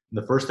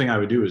 and the first thing I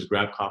would do is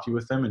grab coffee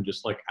with them and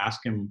just like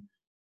ask him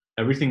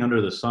everything under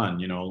the sun,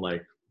 you know,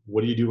 like,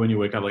 what do you do when you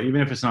wake up? Like,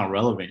 even if it's not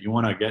relevant, you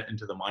want to get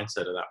into the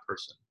mindset of that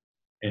person.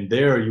 And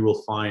there you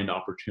will find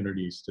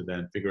opportunities to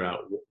then figure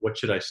out, what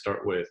should I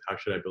start with? How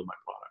should I build my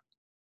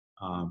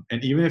product?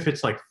 And even if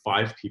it's like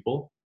 5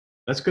 people,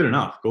 that's good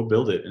enough. Go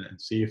build it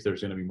and see if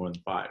there's going to be more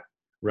than 5,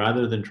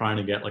 rather than trying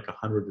to get like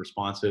 100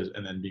 responses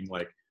and then being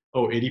like,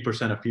 oh,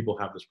 80% of people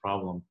have this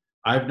problem.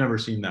 I've never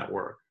seen that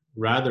work.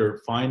 Rather,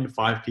 find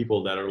 5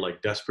 people that are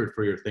like desperate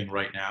for your thing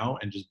right now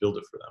and just build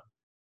it for them.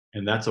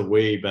 And that's a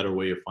way better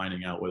way of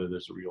finding out whether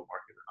there's a real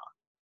market or not.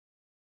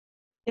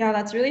 Yeah,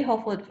 that's really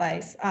helpful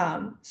advice.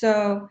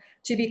 So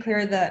to be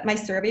clear, my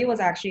survey was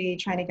actually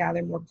trying to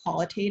gather more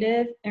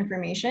qualitative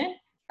information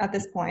at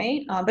this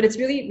point. But it's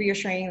really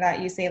reassuring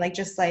that you say like,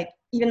 just like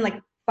even like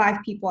 5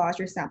 people as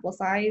your sample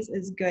size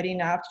is good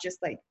enough to just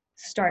like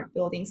start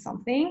building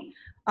something.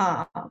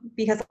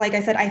 Because like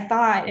I said, I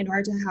thought in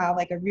order to have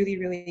like a really,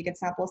 really good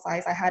sample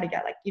size, I had to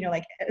get like, you know,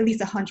 like at least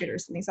 100 or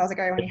something. So I was like,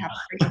 I only have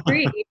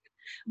 3.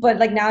 But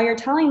like now you're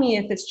telling me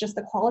if it's just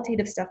the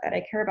qualitative stuff that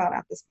I care about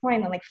at this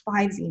point, then like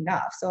 5's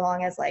enough, so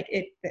long as like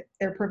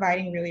they're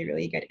providing really,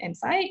 really good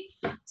insight.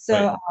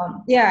 So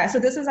Right. yeah, so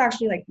this is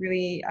actually like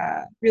really,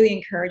 really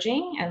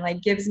encouraging, and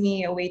like gives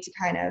me a way to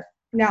kind of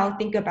now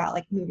think about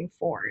like moving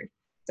forward.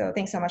 So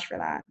thanks so much for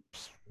that.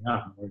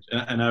 Yeah,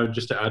 and I would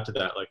just to add to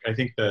that, like, I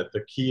think that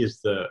the key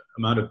is the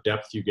amount of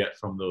depth you get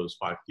from those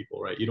 5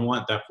 people, right? You don't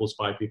want those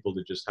 5 people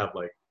to just have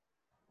like,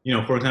 you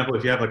know, for example,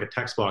 if you have like a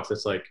text box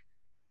that's like,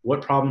 what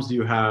problems do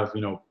you have,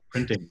 you know,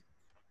 printing?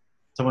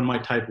 Someone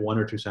might type 1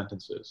 or 2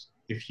 sentences.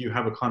 If you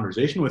have a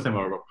conversation with them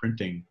about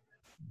printing,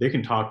 they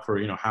can talk for,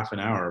 you know, half an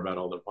hour about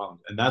all their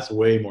problems. And that's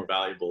way more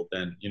valuable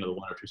than, you know, the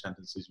 1 or 2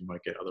 sentences you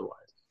might get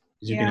otherwise.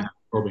 Because you can Yeah. have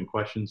probing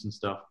questions and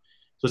stuff.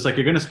 So it's like,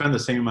 you're going to spend the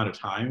same amount of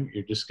time.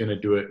 You're just going to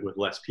do it with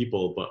less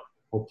people, but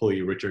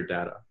hopefully richer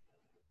data.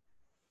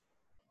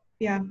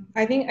 Yeah,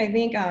 I think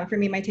for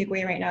me, my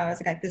takeaway right now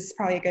is like this is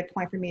probably a good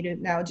point for me to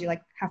now do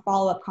like have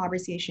follow-up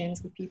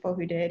conversations with people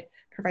who did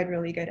provide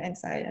really good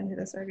insight into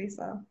the survey.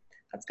 So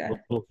that's good.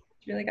 Cool.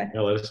 It's really good.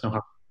 Yeah, let us know how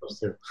it goes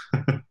too.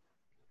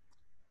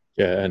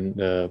 Yeah, and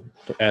to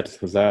add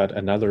to that,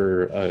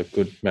 another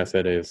good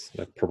method is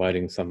like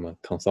providing some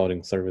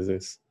consulting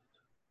services.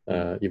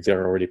 If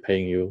they're already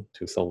paying you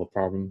to solve a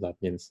problem, that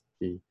means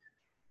it's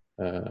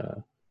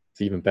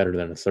even better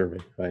than a survey,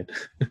 right?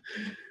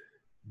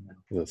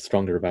 The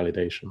stronger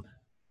validation.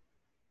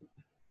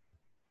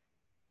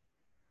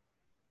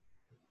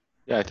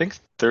 Yeah, I think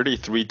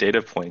 33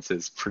 data points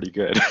is pretty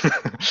good.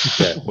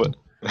 Yeah.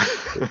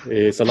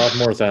 It's a lot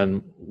more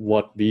than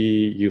what we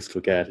used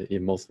to get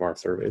in most of our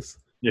surveys.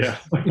 Yeah.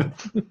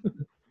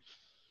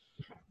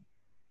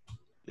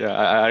 Yeah,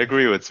 I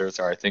agree with Sir.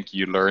 I think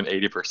you learn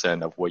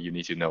 80% of what you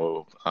need to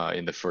know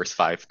in the first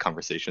 5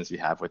 conversations you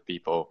have with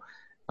people.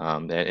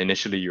 And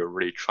initially, you're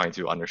really trying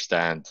to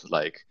understand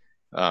like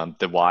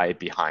the why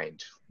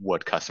behind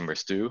what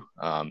customers do.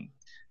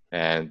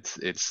 And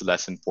it's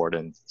less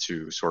important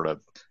to sort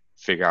of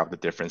figure out the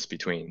difference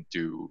between,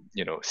 do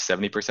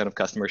 70% of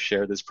customers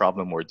share this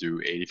problem, or do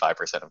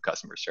 85% of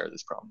customers share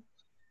this problem?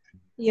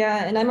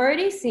 Yeah, and I'm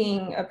already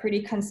seeing a pretty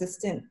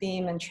consistent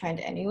theme and trend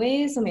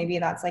anyway, so maybe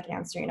that's like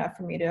answer enough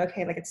for me to,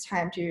 okay, like it's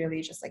time to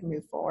really just like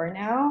move forward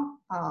now.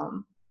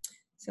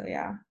 So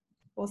yeah,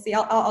 we'll see.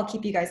 I'll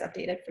keep you guys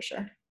updated for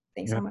sure.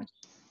 Thanks so much.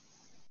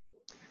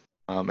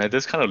 And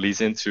this kind of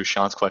leads into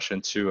Sean's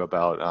question too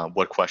about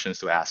what questions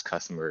to ask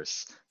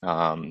customers.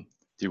 Do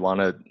you want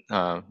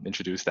to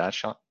introduce that,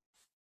 Sean?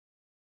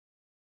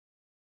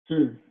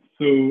 Sure.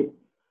 So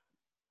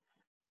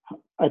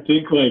I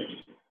think like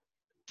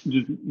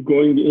just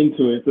going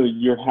into it, so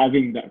you're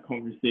having that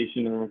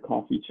conversation or a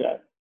coffee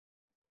chat.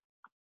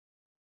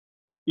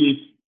 If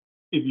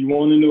you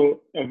want to know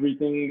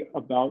everything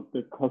about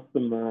the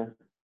customer,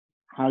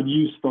 how do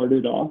you start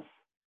it off,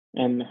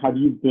 and how do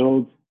you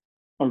build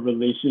a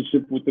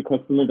relationship with the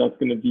customer that's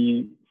going to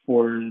be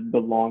for the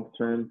long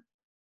term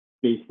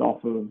based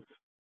off of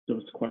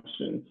those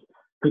questions?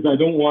 Because I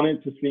don't want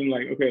it to seem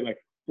like, okay, like,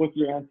 what's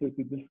your answer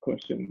to this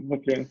question?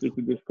 What's your answer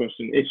to this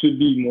question? It should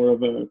be more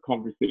of a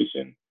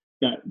conversation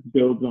that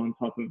builds on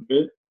top of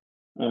it.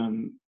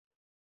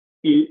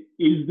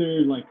 Is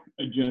there like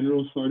a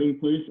general starting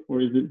place, or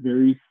is it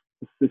very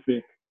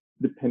specific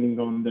depending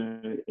on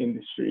the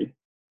industry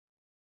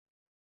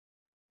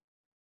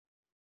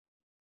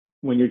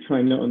when you're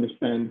trying to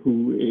understand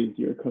who is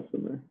your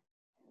customer?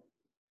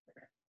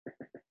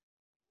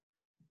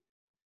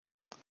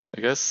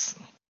 I guess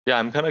Yeah,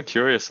 I'm kind of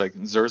curious. Like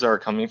Zerzar,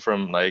 coming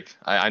from like,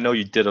 I know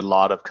you did a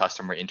lot of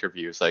customer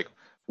interviews. Like,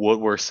 what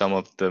were some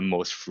of the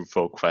most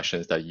fruitful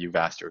questions that you've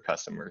asked your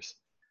customers?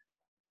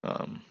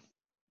 Um,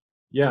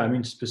 Yeah, I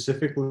mean,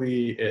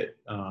 specifically,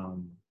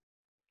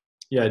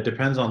 yeah, it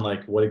depends on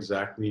like what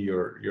exactly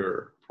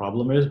your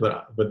problem is,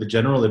 but the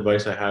general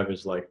advice I have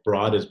is like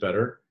broad is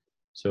better.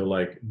 So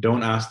like,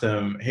 don't ask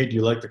them, hey, do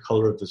you like the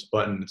color of this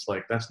button? It's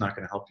like that's not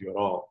going to help you at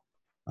all.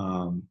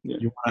 Yeah.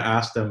 You want to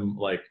ask them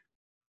like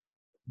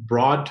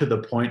broad to the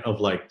point of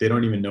like they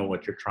don't even know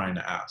what you're trying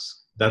to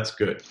ask. That's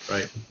good,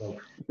 right? Like,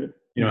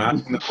 you know,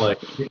 asking them like,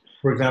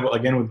 for example,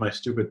 again with my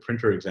stupid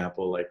printer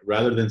example, like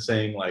rather than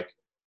saying like,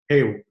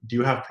 hey, do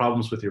you have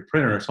problems with your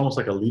printer? It's almost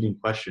like a leading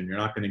question. You're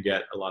not going to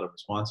get a lot of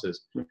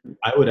responses.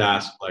 I would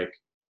ask like,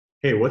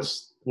 hey,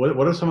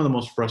 what are some of the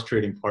most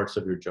frustrating parts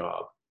of your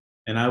job?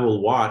 And I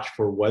will watch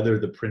for whether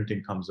the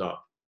printing comes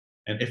up.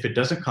 And if it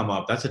doesn't come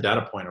up, that's a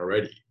data point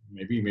already.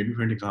 Maybe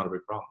printing's not a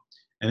big problem.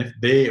 And if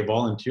they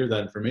volunteer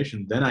that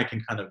information, then I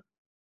can kind of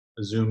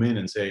zoom in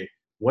and say,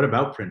 what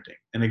about printing?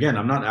 And again,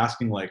 I'm not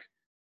asking like,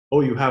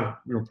 oh, you have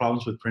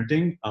problems with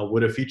printing.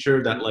 Would a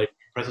feature that like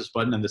press this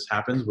button and this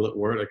happens, will it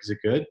work? Like, is it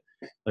good?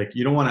 Like,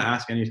 you don't want to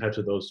ask any types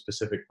of those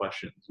specific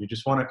questions. You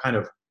just want to kind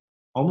of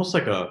almost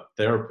like a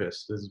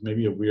therapist. This is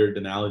maybe a weird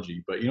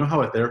analogy, but you know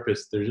how a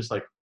therapist, they're just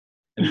like,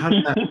 and how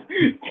does that,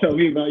 Tell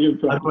me about your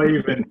problem.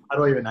 how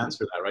do I even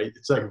answer that? Right?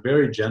 It's like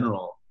very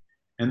general.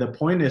 And the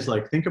point is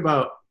like, think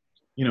about,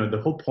 you know,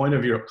 the whole point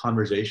of your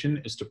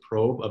conversation is to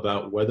probe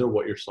about whether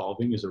what you're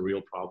solving is a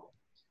real problem.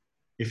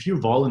 If you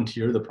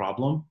volunteer the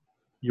problem,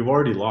 you've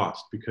already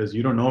lost because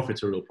you don't know if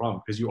it's a real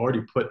problem because you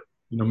already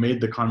made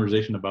the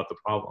conversation about the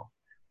problem.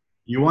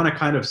 You want to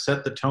kind of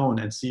set the tone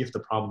and see if the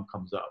problem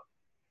comes up.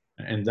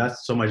 And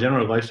that's, so my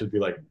general advice would be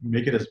like,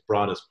 make it as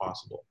broad as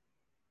possible.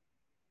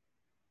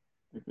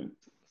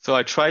 so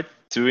I tried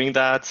doing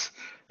that,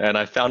 and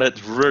I found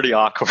it really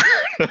awkward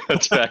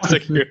to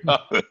execute.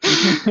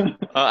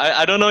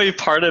 I don't know if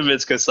part of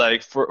it's because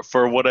like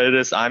for what it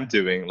is I'm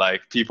doing,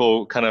 like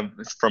people kind of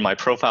from my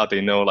profile,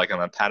 they know like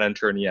I'm a patent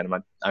attorney and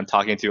I'm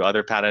talking to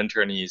other patent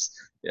attorneys.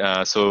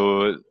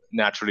 So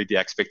naturally the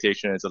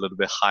expectation is a little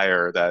bit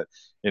higher that,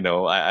 you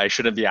know, I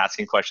shouldn't be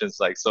asking questions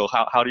like, so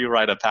how do you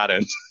write a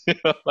patent?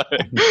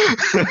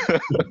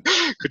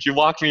 Could you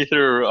walk me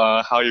through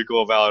how you go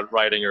about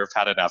writing your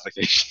patent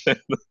application?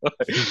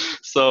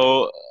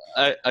 So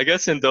I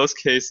guess in those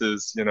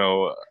cases, you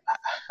know,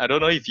 I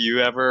don't know if you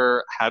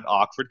ever had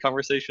awkward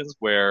conversations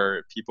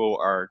where people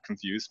are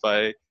confused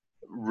by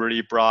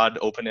really broad,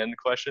 open-ended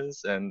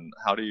questions, and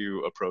how do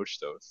you approach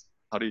those?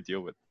 How do you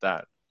deal with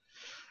that?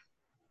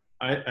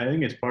 I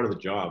think it's part of the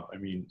job. I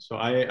mean, so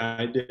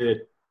I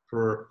did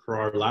for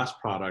our last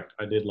product,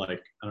 I did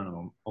like, I don't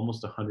know,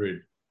 almost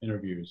 100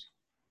 interviews,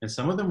 and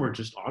some of them were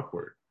just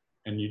awkward,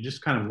 and you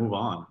just kind of move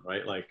on,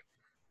 right? Like,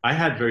 I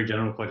had very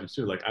general questions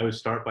too. Like, I would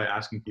start by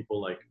asking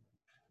people like,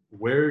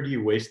 where do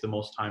you waste the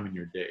most time in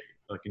your day,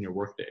 like in your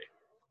work day?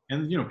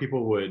 And you know,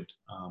 people would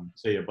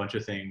say a bunch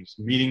of things.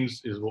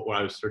 Meetings is what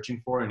I was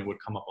searching for, and it would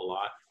come up a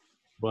lot.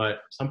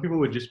 But some people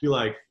would just be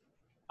like,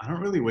 I don't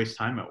really waste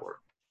time at work.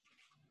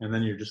 And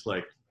then you're just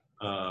like,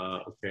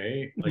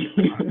 okay, like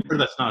I'm sure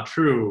that's not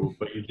true,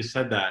 but you just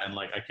said that, and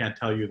like I can't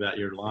tell you that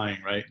you're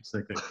lying, right? It's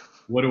like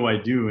what do I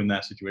do in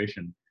that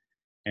situation?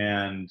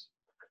 And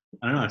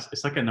I don't know,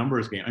 it's like a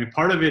numbers game. I mean,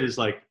 part of it is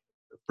like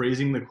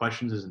phrasing the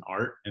questions is an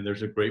art, and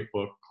there's a great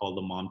book called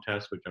The Mom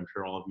Test, which I'm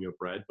sure all of you have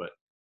read, but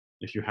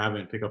if you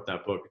haven't, pick up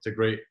that book. It's a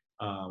great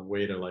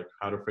way to like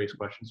how to phrase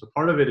questions. So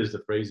part of it is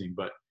the phrasing,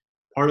 but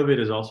part of it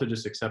is also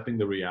just accepting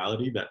the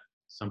reality that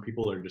some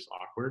people are just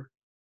awkward,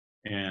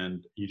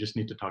 and you just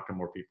need to talk to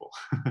more people.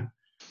 If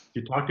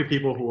you talk to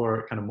people who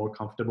are kind of more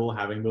comfortable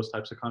having those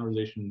types of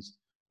conversations,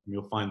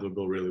 you'll find they'll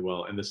go really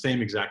well. And the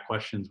same exact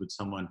questions with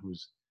someone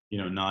who's, you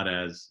know, not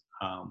as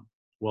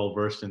well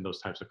versed in those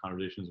types of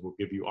conversations will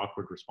give you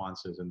awkward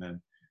responses, and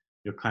then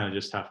you'll kind of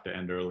just have to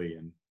end early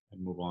and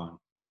move on.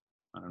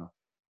 I don't know.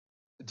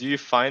 Do you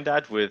find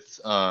that with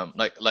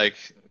like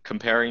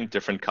comparing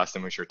different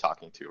customers you're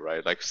talking to,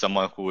 right? Like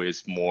someone who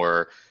is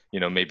more, you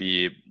know,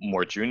 maybe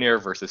more junior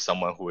versus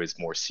someone who is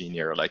more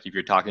senior. Like if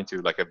you're talking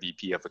to like a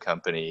VP of a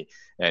company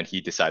and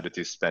he decided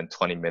to spend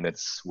 20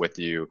 minutes with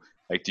you,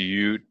 like do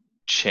you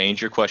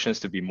change your questions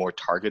to be more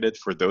targeted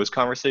for those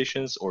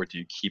conversations, or do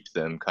you keep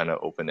them kind of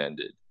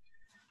open-ended?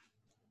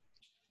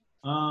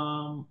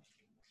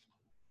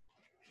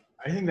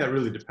 I think that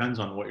really depends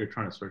on what you're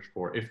trying to search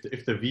for.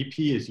 If the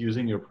VP is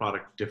using your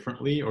product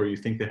differently, or you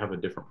think they have a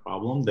different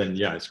problem, then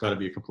yeah, it's got to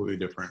be a completely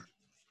different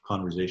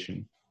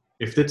conversation.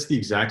 If it's the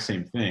exact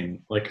same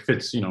thing, like if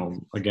it's, you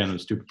know, again, a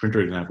stupid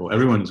printer example,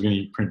 everyone's going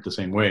to print the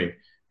same way.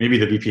 Maybe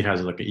the VP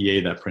has like an EA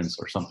that prints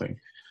or something.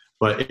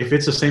 But if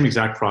it's the same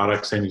exact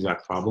product, same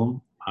exact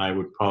problem, I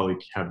would probably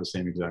have the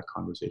same exact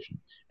conversation.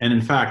 And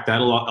in fact,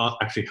 that'll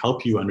actually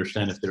help you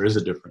understand if there is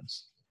a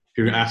difference. If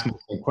you're asking the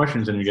same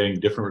questions and you're getting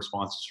different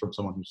responses from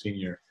someone who's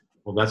senior,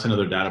 well, that's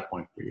another data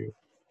point for you.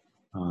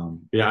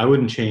 Yeah, I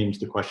wouldn't change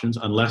the questions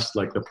unless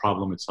like the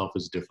problem itself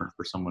is different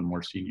for someone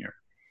more senior.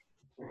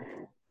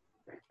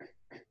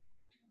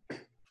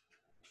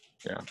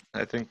 Yeah,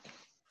 I think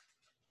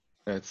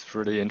it's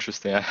really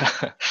interesting.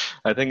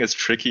 I think it's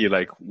tricky,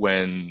 like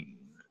when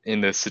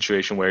in the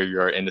situation where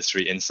you're an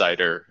industry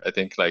insider. I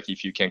think like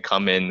if you can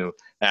come in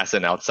as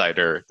an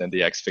outsider, then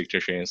the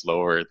expectation is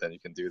lower. Then you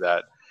can do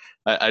that.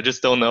 I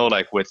just don't know,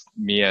 like with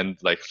me and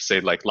like say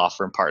like law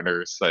firm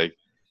partners, like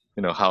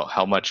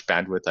how much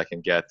bandwidth I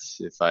can get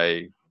if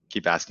I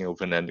keep asking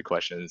open-ended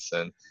questions.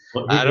 And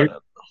Well, I don't.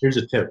 here's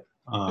a tip.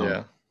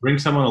 Yeah. Bring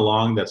someone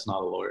along that's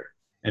not a lawyer,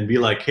 and be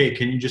like, hey,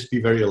 can you just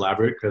be very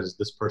elaborate, because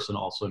this person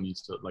also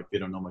needs to, like, they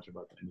don't know much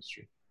about the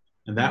industry.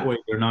 And that way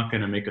they're not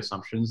going to make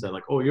assumptions that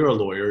like, oh, you're a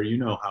lawyer, you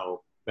know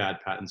how bad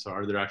patents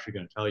are. They're actually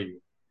going to tell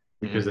you,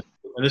 because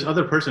and this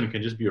other person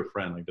can just be your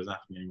friend, like doesn't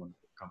have to be anyone in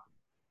the company.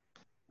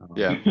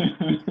 Yeah.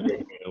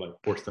 Like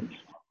force them.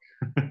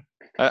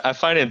 I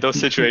find in those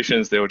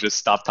situations they will just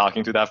stop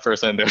talking to that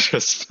person. They'll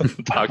just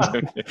talk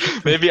to me.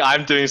 Maybe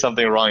I'm doing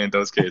something wrong in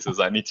those cases.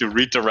 I need to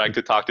redirect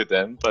to talk to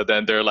them. But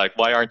then they're like,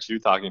 "Why aren't you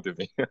talking to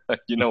me?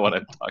 You know what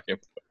I'm talking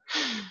about."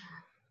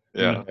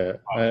 Yeah.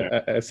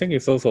 I think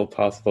it's also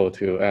possible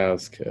to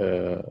ask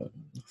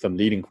some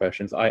leading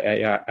questions. I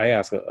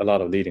ask a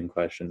lot of leading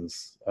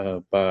questions,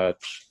 but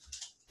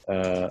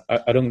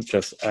I don't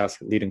just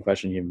ask leading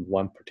question in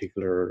one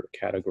particular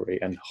category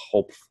and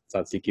hope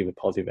that they give a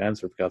positive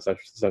answer, because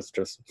that's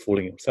just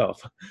fooling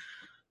yourself.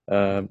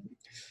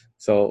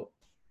 So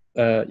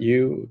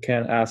you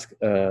can ask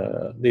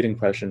leading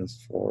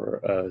questions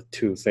for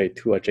two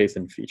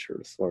adjacent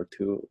features or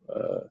two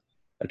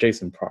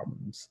adjacent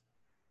problems.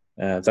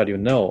 That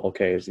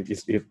okay,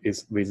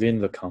 it's within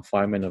the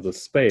confinement of the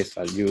space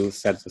that you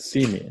set the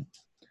scene in,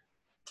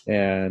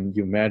 and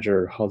you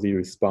measure how they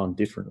respond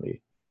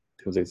differently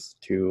to these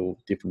two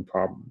different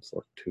problems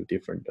or two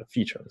different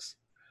features.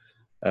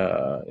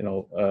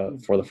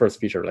 For the first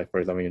feature, like for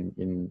example,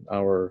 in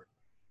our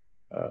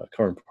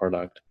current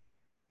product,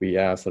 we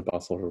asked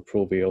about social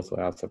proof. We also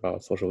asked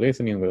about social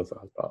listening. We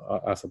also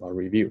asked about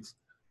reviews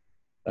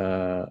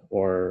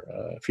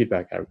or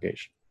feedback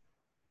aggregation.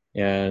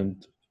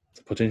 And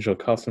the potential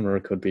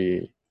customer could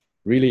be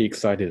really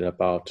excited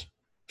about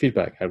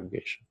feedback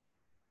aggregation.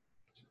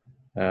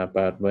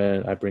 But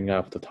when I bring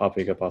up the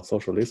topic about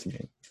social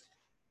listening,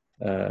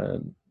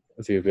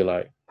 they'll be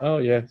like, oh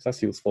yeah,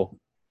 that's useful.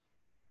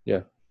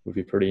 Yeah, would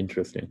be pretty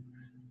interesting.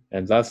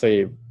 And that's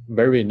a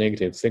very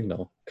negative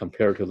signal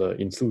compared to the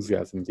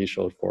enthusiasm they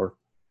showed for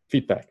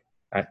feedback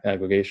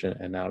aggregation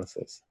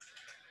analysis.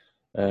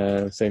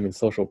 Same in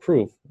social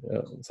proof.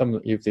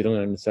 If they don't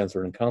understand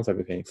certain concept,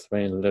 we can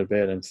explain a little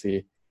bit and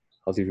see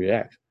how they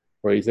react.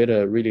 Or is it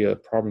really a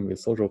problem with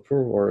social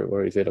proof,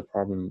 or is it a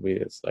problem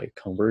with like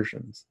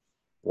conversions,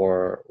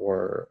 or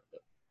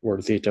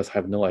they just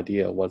have no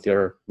idea what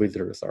their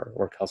visitors are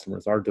or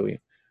customers are doing?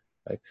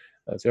 Like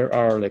there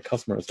are like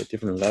customers at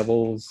different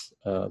levels.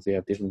 They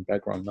have different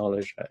background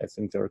knowledge. I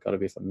think there got to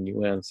be some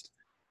nuanced,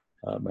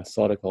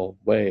 methodical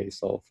ways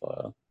of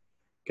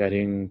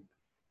getting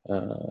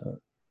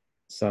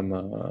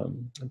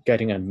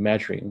getting and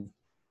measuring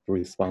the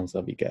response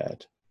that we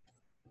get.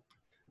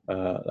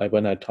 Like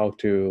when I talk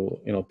to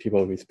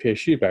people with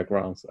PhD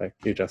backgrounds, like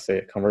you just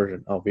say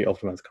conversion. Oh, we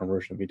optimize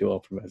conversion. We do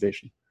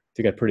optimization.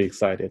 They get pretty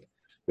excited.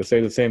 You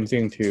say the same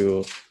thing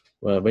to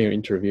when you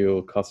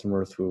interview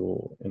customers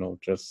who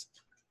just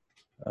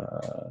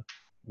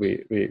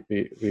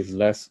with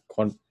less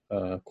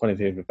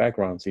quantitative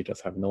backgrounds, you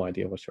just have no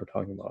idea what you're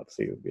talking about.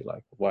 So you'll be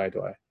like, why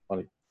do I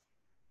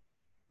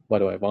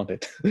want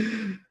it?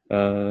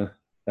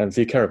 And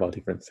they care about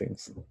different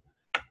things.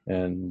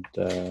 And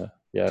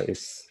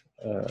it's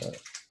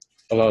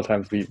a lot of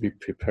times we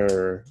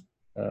prepare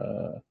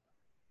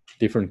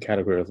different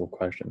categories of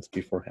questions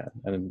beforehand,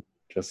 and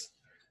just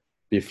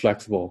be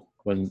flexible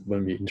when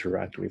we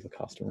interact with the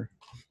customer.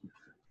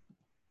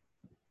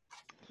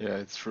 Yeah,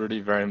 it's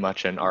really very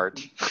much an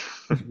art.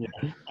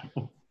 Yeah.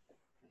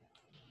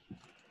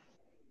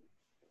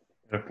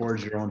 Gotta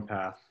forge your own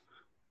path.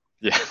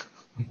 Yeah.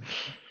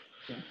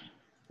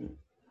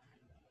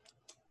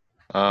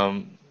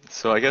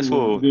 So I guess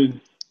we'll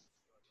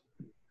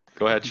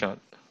go ahead, Sean.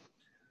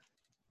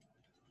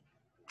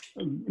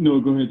 No,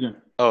 go ahead, John.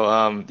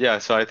 Oh, yeah.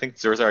 So I think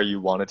Zerzar, you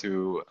wanted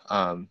to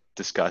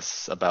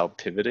discuss about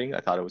pivoting. I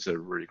thought it was a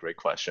really great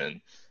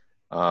question.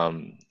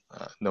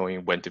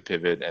 Knowing when to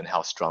pivot and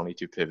how strongly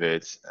to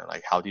pivot, and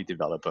like how do you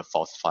develop a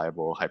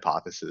falsifiable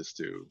hypothesis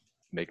to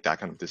make that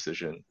kind of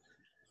decision?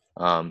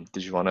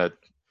 Did you want to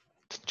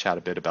chat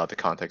a bit about the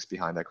context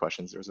behind that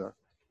question, Zerzar?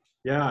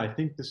 Yeah, I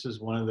think this is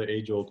one of the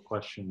age-old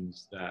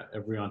questions that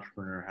every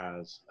entrepreneur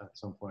has at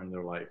some point in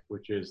their life,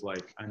 which is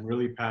like, I'm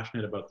really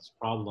passionate about this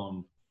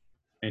problem,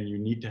 and you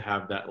need to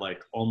have that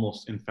like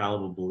almost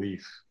infallible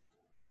belief.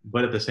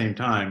 But at the same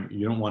time,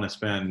 you don't want to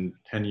spend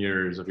 10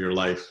 years of your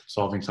life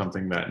solving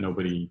something that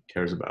nobody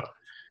cares about.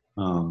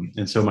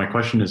 And so my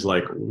question is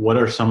like, what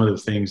are some of the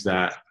things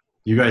that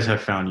you guys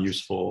have found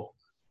useful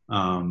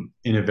in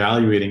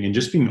evaluating and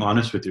just being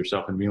honest with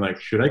yourself and being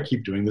like, should I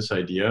keep doing this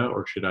idea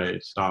or should I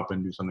stop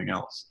and do something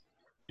else?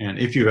 And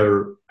if you've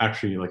ever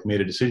actually like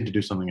made a decision to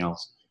do something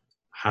else,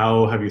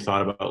 how have you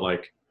thought about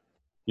like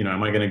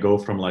am I going to go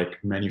from like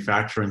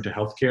manufacturing to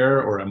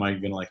healthcare, or am I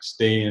going to like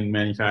stay in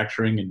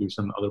manufacturing and do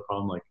some other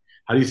problem? Like,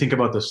 how do you think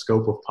about the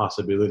scope of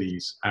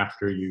possibilities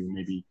after you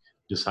maybe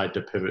decide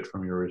to pivot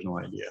from your original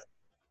idea?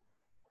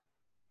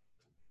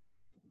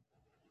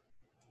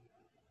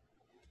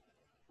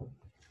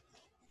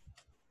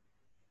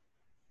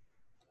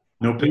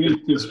 No I think pivot.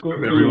 it's difficult.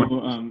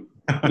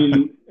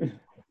 So,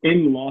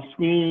 in law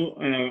school,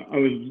 I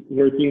was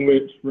working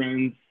with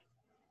friends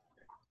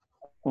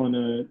on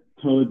a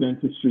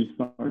teledentistry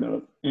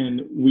startup,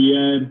 and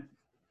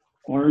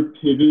our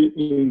pivot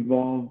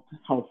involved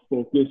how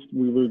focused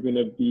we were going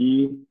to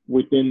be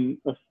within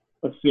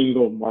a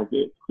single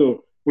market.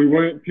 So we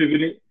weren't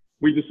pivoting.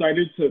 We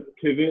decided to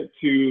pivot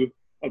to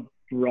a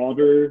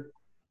broader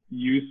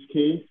use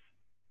case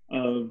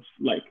of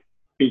like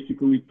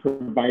basically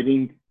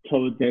providing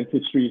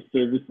teledentistry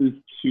services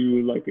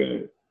to like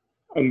a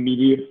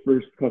immediate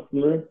first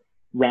customer,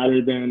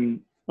 rather than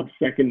a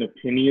second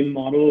opinion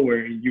model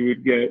where you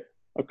would get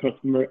a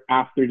customer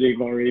after they've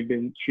already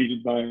been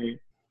treated by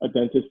a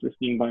dentist or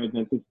seen by a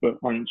dentist but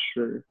aren't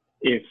sure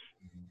if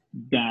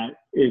that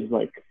is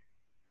like,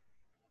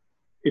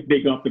 if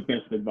they got the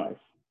best advice,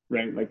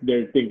 right? Like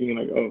they're thinking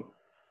like, oh,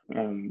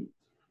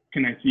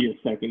 can I see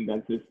a second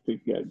dentist to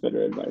get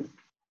better advice?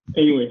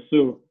 Anyway,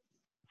 so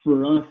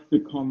for us,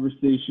 the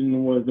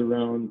conversation was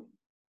around,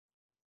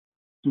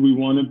 do we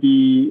want to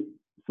be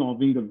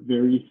solving a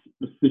very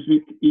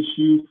specific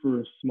issue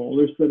for a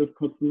smaller set of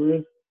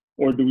customers,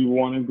 or do we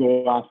want to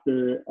go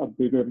after a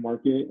bigger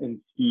market and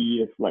see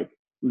if like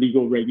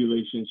legal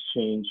regulations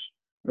change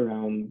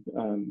around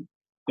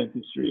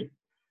dentistry?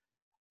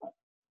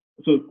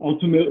 So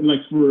ultimately,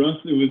 like for us,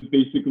 it was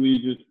basically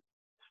just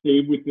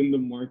stay within the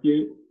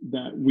market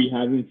that we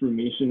have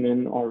information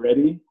in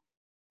already,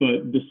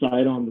 but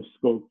decide on the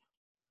scope.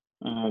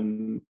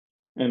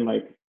 And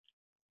like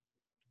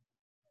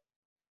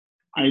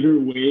either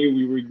way,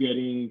 we were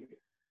getting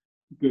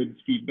good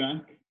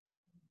feedback,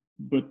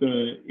 but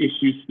the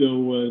issue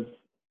still was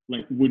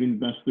like, would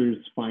investors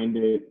find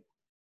it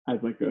as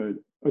like a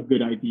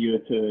good idea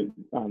to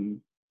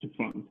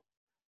fund?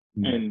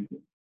 Mm-hmm. And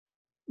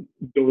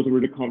those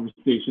were the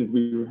conversations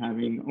we were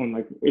having on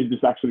like, is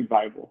this actually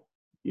viable,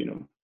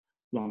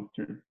 long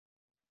term?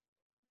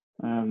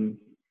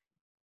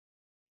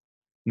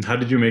 And how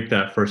did you make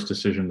that first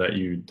decision that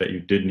you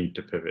did need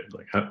to pivot?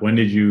 Like, when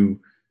did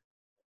you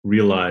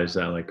realize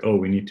that like, oh,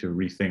 we need to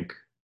rethink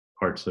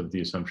parts of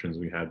the assumptions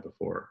we had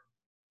before?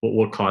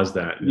 What caused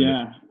that?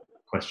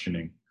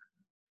 Questioning.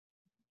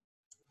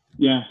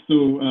 Yeah,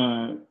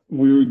 so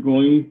we were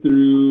going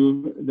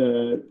through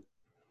the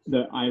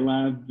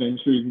iLab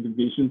Venture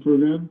Incubation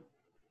Program,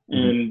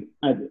 and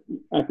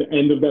at the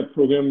end of that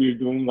program, you're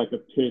doing like a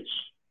pitch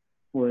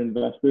for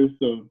investors.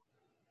 So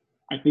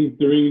I think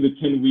during the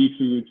 10 weeks,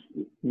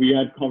 we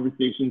had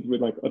conversations with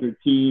like other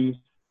teams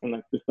and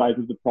like the size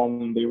of the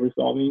problem they were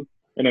solving.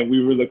 And then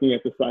we were looking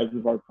at the size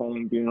of our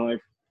problem, being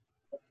like,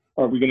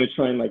 are we going to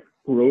try and like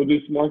grow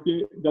this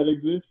market that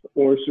exists,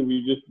 or should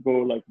we just go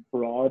like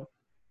broad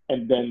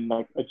and then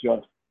like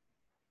adjust?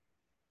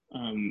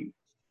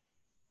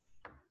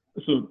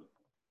 So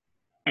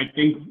I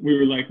think we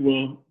were like,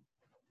 well,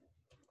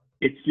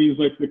 it seems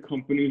like the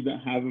companies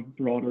that have a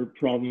broader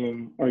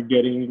problem are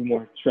getting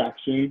more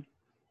traction.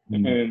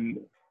 And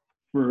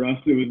for us,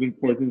 it was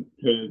important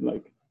to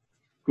like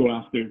go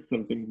after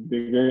something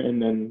bigger,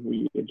 and then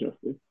we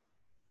adjusted.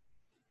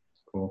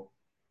 Cool.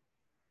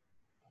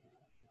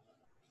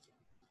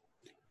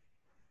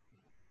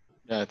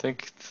 Yeah, I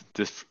think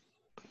this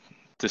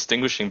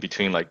distinguishing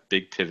between like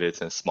big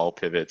pivots and small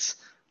pivots,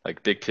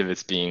 like big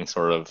pivots being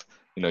sort of,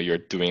 you're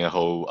doing a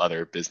whole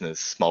other business,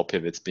 small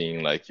pivots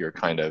being like you're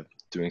kind of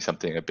doing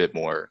something a bit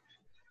more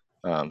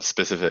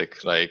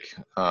specific. Like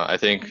I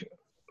think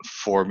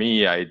for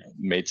me, I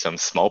made some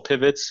small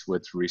pivots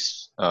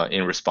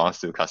in response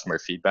to customer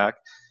feedback,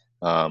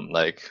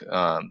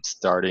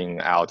 starting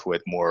out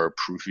with more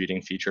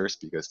proofreading features,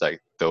 because like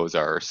those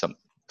are some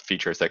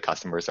features that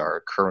customers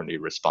are currently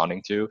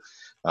responding to,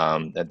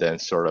 and then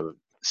sort of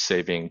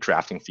saving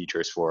drafting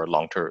features for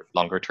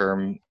longer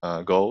term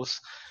goals.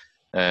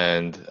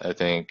 And I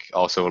think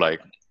also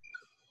like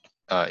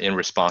in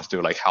response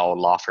to like how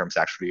law firms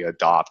actually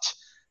adopt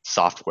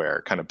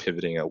software, kind of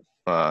pivoting,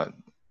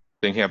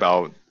 thinking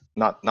about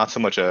not so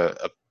much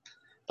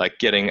like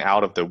getting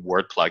out of the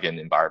Word plugin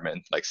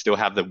environment, like still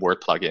have the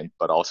Word plugin,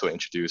 but also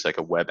introduce like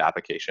a web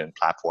application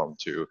platform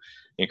to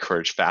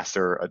encourage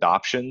faster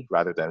adoption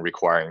rather than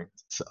requiring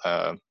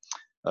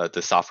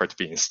the software to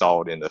be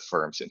installed in the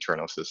firm's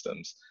internal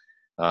systems.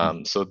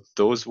 So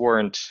those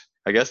aren't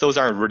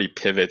really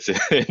pivots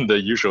in the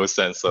usual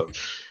sense of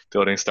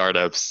building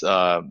startups.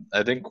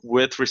 I think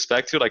with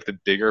respect to like the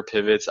bigger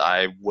pivots,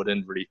 I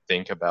wouldn't really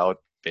think about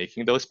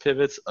making those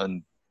pivots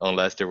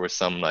unless there were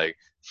some like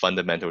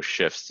fundamental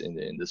shifts in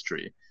the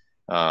industry.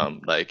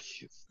 Like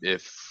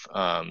if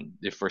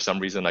for some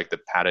reason like the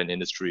patent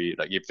industry,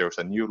 like if there was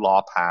a new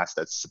law passed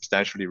that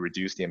substantially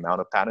reduced the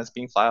amount of patents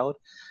being filed,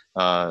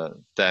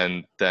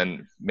 then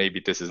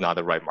maybe this is not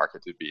the right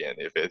market to be in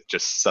if it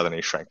just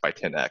suddenly shrank by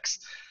 10x.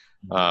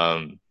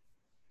 But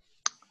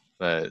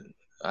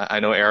I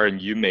know, Aaron,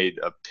 you made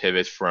a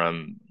pivot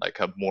from like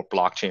a more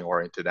blockchain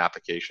oriented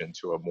application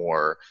to a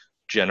more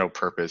general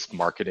purpose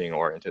marketing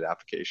oriented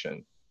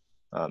application.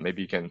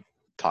 Maybe you can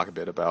talk a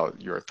bit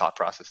about your thought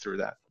process through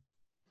that.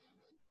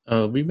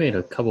 We made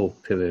a couple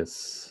of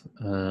pivots,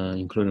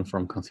 including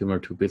from consumer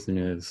to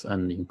business,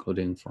 and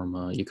including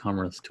from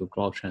e-commerce to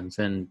blockchains,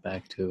 and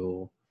back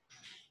to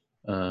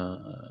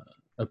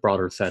a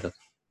broader set of,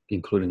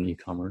 including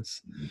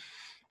e-commerce,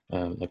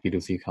 like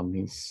B2C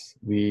companies.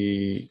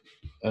 We,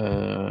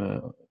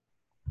 I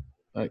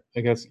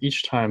guess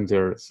each time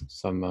there's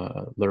some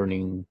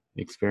learning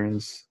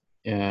experience,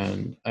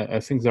 and I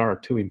think there are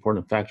two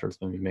important factors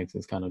when we make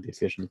this kind of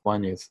decision.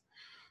 One is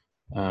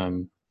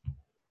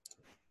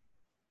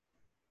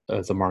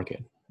the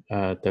market.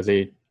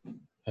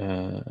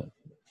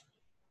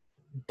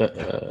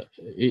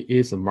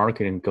 Is the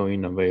marketing going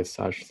in a way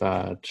such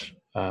that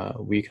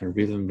we can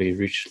reasonably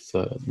reach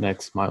the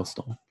next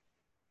milestone?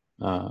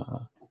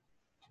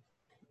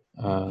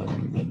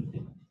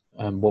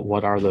 And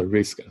what are the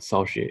risks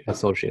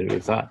associated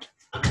with that?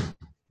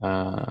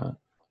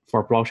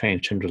 For blockchain,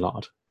 it changed a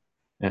lot,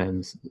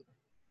 and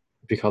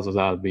because of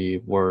that,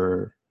 we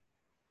were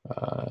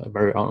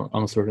very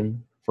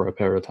uncertain for a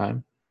period of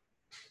time.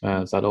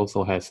 That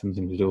also has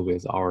something to do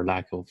with our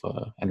lack of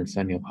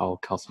understanding of how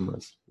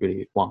customers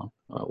really want,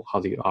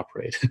 how they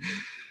operate.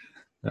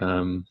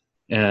 And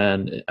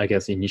I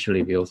guess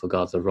initially we also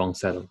got the wrong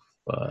set of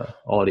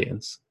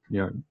audience.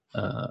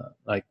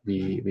 Like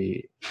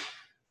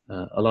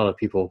a lot of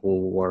people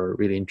who were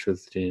really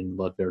interested in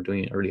what we were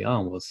doing early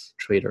on was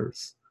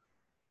traders,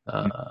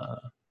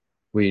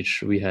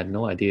 which we had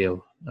no idea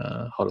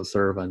how to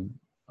serve, and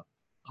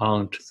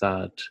aren't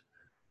that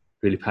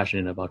really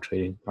passionate about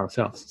trading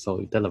ourselves, so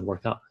it doesn't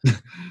work out.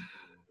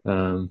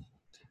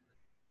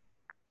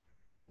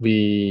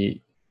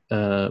 We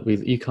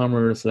with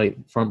e-commerce, like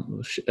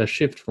from a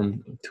shift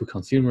from to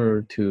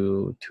consumer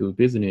to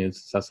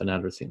business, that's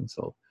another thing.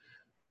 So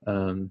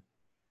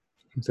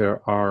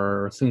there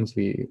are things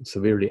we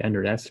severely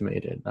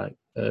underestimated. Like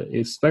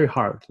it's very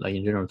hard, like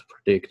in general, to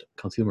predict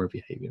consumer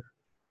behavior.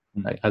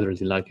 Like either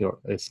they like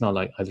it's not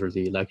like either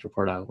they like your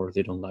product or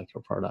they don't like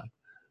your product,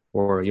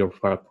 or your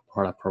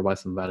product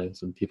provides some value,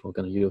 so people are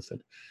going to use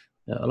it.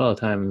 A lot of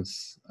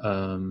times,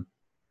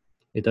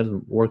 it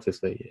doesn't work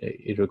this way.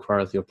 It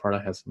requires your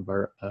product has some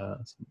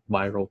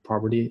viral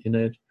property in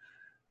it.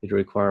 It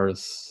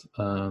requires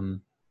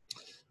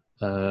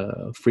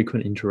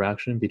frequent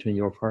interaction between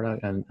your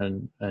product and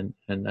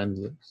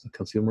the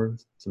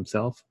consumers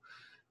themselves.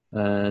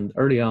 And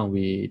early on,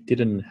 we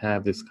didn't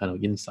have this kind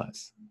of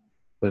insights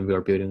when we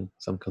were building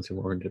some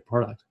consumer-oriented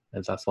product,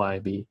 and that's why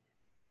we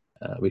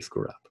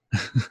screwed up.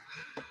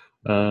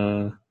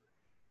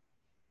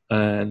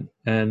 And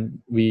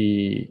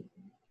we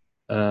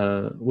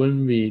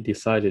when we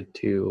decided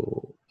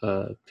to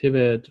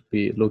pivot,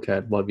 we look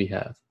at what we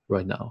have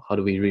right now. How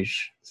do we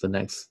reach the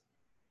next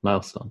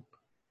milestone?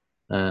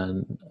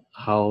 And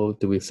how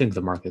do we think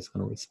the market is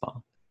going to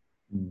respond?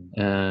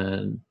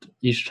 And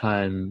each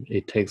time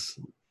it takes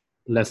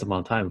less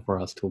amount of time for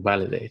us to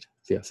validate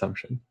the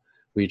assumption.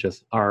 We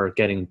just are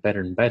getting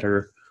better and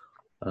better.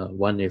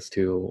 One is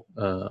to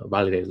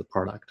validate the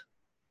product,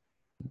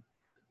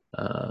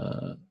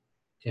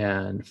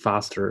 and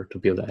faster to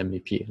build an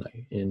MVP.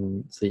 Like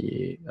in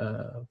the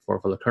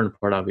for the current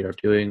product we are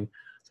doing,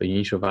 the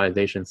initial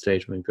validation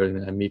stage when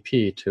building an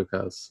MVP took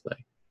us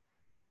like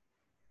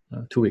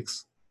 2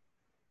 weeks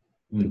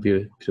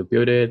to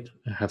build it,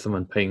 have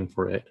someone paying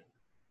for it,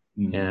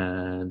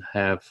 and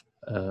have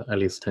at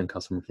least 10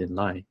 customers in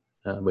line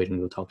waiting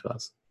to talk to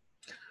us.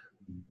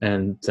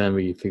 And then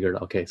we figured,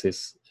 okay,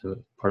 this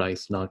product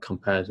is not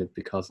competitive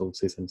because of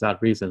this and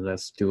that reason.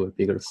 Let's do a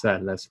bigger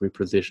set. Let's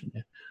reposition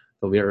it.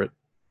 So we are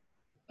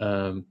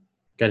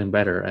getting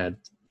better at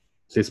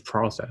this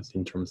process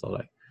in terms of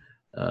like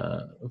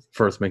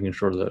first making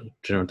sure the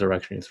general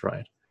direction is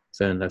right.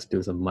 Then let's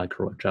do some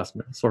micro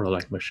adjustments, sort of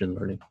like machine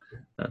learning,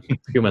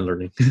 human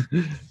learning.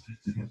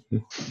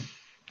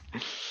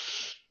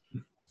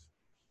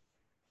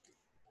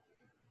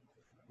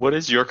 What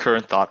is your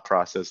current thought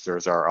process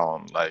towards our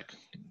own, like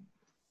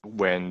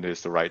when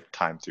is the right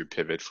time to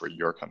pivot for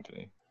your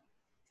company?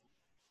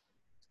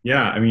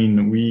 Yeah, I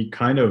mean, we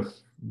kind of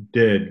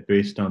did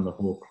based on the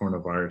whole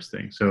coronavirus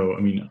thing. So,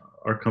 I mean,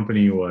 our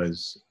company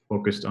was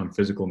focused on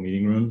physical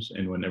meeting rooms,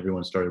 and when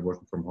everyone started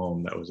working from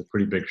home, that was a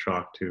pretty big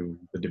shock to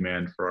the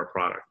demand for our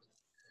product.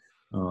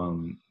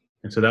 And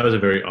so that was a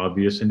very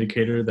obvious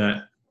indicator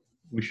that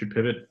we should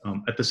pivot.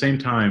 At the same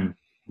time,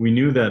 we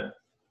knew that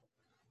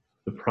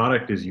the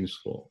product is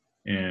useful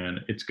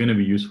and it's going to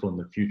be useful in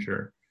the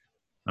future.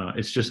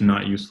 It's just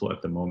not useful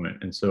at the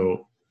moment. And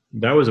so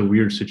that was a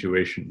weird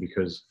situation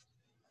because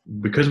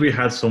we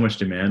had so much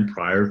demand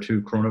prior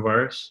to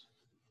coronavirus,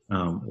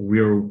 we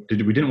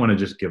didn't want to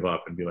just give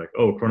up and be like,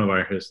 oh,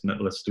 coronavirus,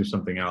 let's do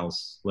something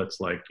else. Let's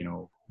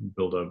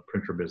build a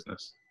printer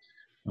business.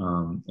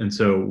 And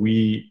so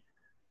we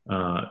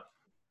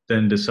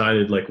then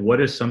decided like,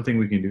 what is something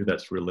we can do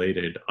that's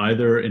related,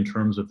 either in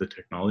terms of the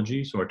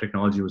technology. So our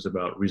technology was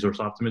about resource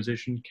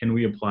optimization. Can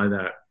we apply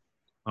that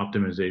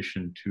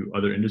optimization to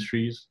other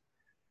industries?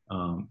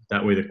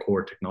 That way the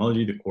core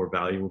technology, the core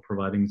value we're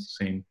providing is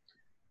the same.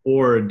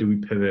 Or do we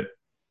pivot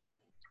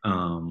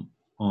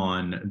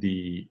on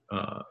the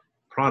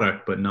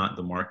product, but not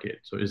the market?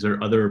 So is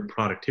there other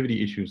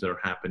productivity issues that are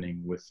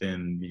happening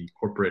within the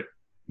corporate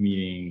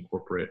meeting,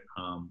 corporate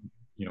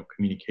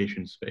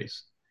communication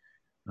space?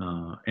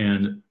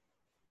 And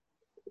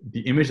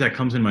the image that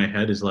comes in my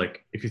head is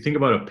like, if you think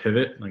about a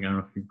pivot, like I don't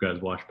know if you guys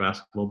watch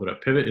basketball, but a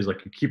pivot is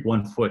like you keep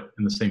one foot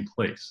in the same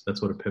place.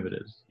 That's what a pivot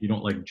is. You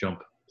don't like jump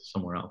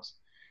somewhere else.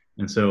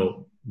 And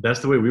so that's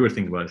the way we were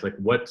thinking about it. It's like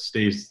what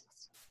stays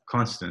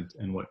constant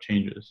and what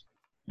changes.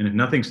 And if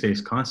nothing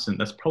stays constant,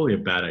 that's probably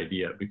a bad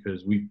idea,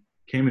 because we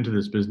came into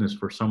this business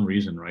for some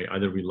reason, right?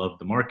 Either we loved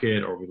the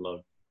market or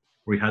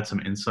we had some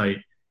insight,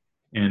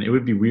 and it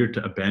would be weird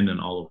to abandon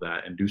all of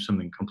that and do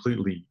something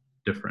completely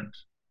different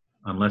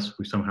unless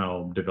we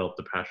somehow developed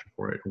the passion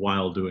for it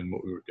while doing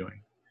what we were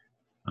doing.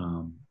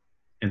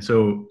 And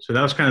so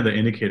that was kind of the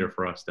indicator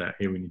for us that,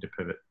 hey, we need to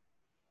pivot,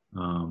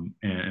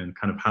 and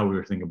kind of how we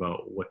were thinking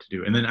about what to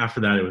do. And then after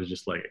that, it was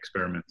just like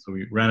experiments. So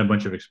we ran a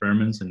bunch of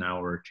experiments, and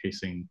now we're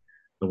chasing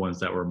the ones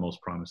that were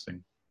most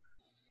promising.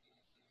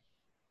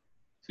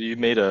 So you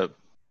made a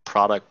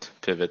product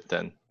pivot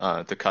then.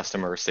 The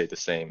customer stayed the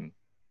same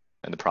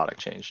and the product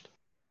changed.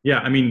 Yeah,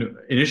 I mean,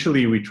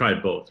 initially we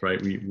tried both, right?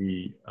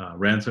 We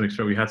ran some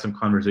experiments. We had some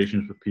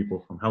conversations with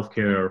people from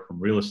healthcare, from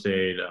real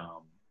estate,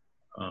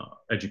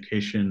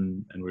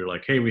 education, and we were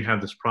like, hey, we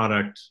have this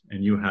product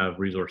and you have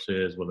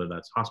resources, whether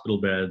that's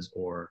hospital beds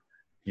or,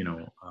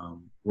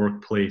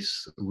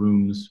 workplace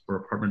rooms for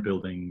apartment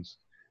buildings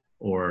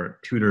or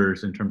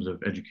tutors in terms of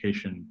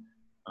education,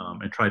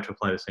 and tried to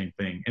apply the same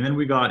thing. And then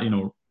we got,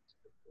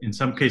 in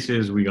some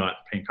cases we got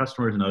paying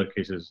customers, in other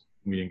cases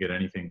we didn't get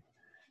anything.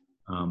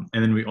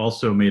 And then we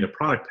also made a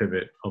product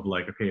pivot of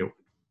like, okay,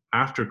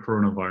 after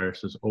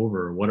coronavirus is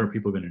over, what are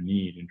people going to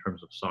need in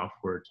terms of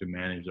software to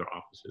manage their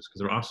offices? Because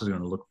their offices are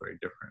going to look very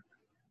different.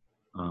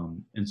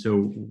 And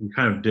so we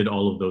kind of did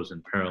all of those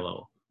in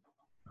parallel.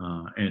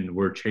 And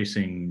we're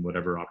chasing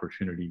whatever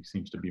opportunity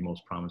seems to be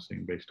most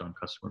promising based on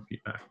customer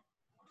feedback.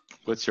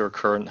 What's your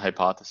current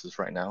hypothesis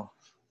right now?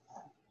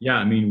 Yeah,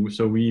 I mean,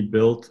 so we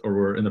built, or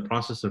we're in the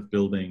process of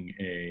building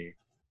a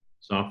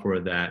software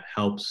that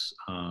helps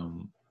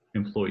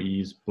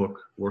employees book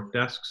work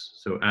desks.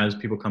 So as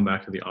people come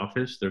back to the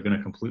office, they're going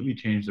to completely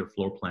change their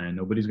floor plan.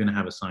 Nobody's going to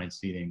have assigned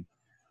seating.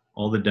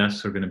 All the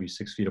desks are going to be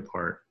 6 feet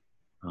apart.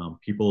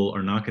 People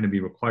are not going to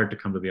be required to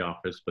come to the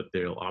office, but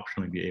they'll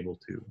optionally be able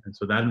to. And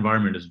so that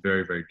environment is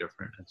very, very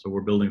different. And so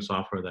we're building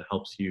software that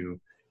helps you,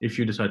 if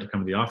you decide to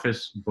come to the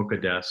office, book a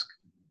desk,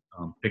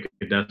 pick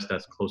a desk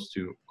that's close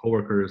to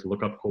coworkers,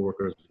 look up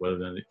coworkers, whether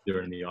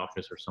they're in the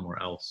office or somewhere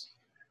else.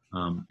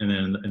 And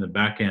then in the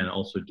back end,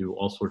 also do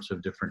all sorts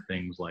of different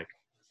things like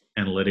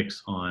analytics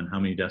on how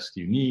many desks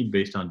you need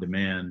based on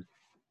demand,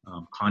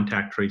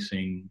 contact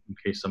tracing in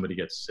case somebody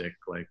gets sick,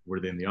 like were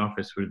they in the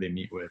office, who do they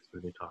meet with,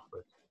 who do they talk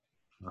with.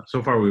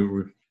 So far,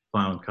 we've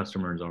found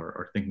customers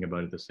are thinking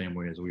about it the same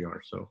way as we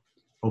are. So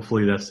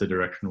hopefully that's the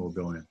direction we'll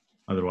go in.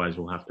 Otherwise,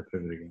 we'll have to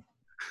pivot again.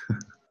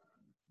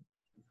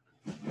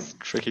 It's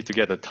tricky to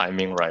get the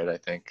timing right, I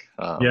think.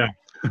 Yeah.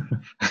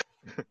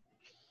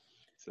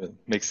 So it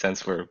makes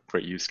sense for a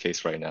great use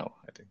case right now,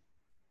 I think.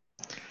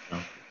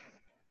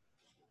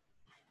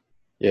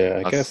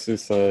 Yeah, I guess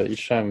it's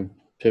each time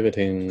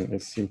pivoting,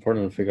 it's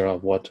important to figure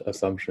out what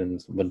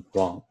assumptions went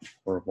wrong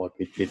or what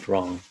we did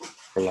wrong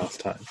for last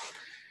time.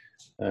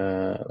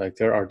 Like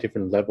there are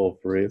different level of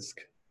risk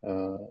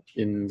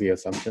in the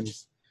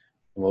assumptions.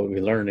 And what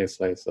we learned is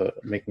like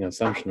making an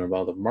assumption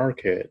about the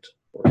market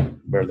or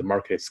where the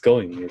market is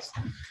going is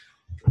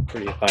a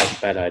pretty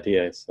bad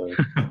idea. So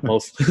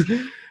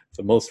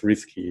the most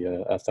risky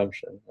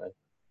assumption. Right?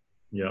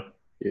 Yeah.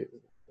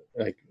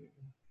 Like,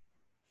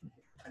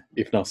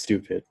 if not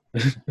stupid.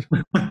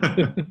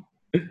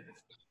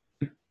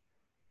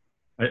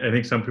 I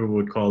think some people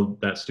would call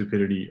that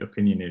stupidity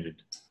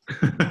opinionated.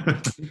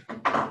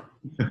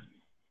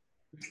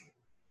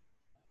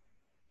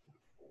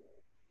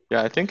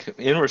 Yeah, I think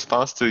in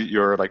response to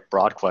your like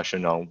broad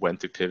question on when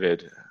to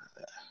pivot,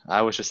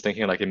 I was just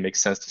thinking like it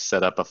makes sense to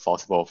set up a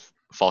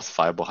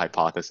falsifiable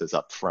hypothesis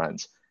up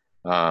front.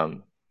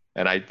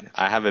 And I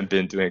haven't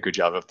been doing a good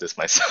job of this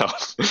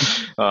myself,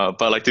 but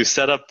like to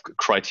set up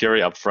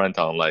criteria up front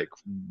on like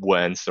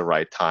when's the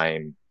right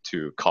time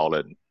to call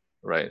it,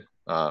 right?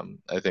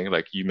 I think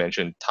like you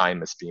mentioned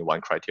time as being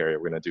one criteria.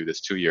 We're going to do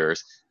this 2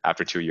 years.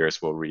 After 2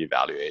 years, we'll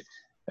reevaluate.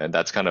 And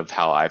that's kind of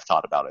how I've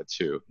thought about it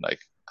too. Like,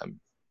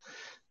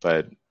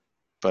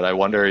 but I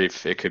wonder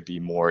if it could be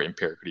more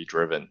empirically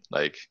driven.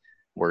 Like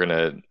we're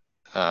going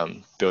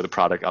to build a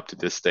product up to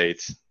this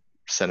state,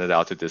 send it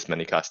out to this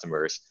many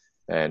customers.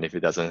 And if it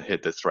doesn't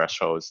hit the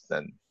thresholds,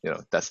 then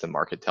that's the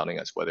market telling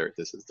us whether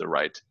this is the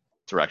right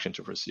direction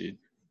to proceed.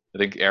 I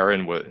think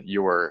Aaron,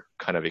 you were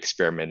kind of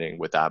experimenting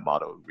with that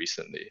model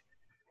recently.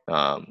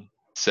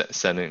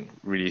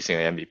 releasing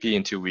an MVP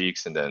in 2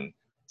 weeks and then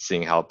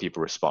seeing how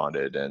people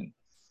responded, and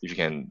if you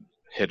can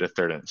hit a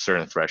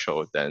certain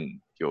threshold,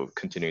 then you'll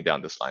continue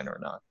down this line or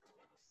not.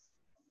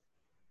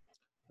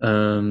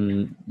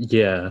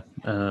 Yeah.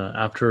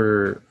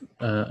 After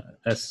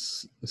I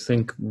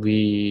think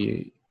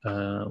we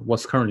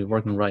what's currently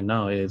working right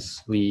now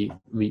is we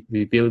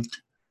build,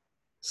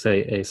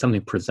 say,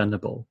 something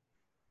presentable,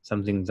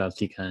 something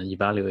that you can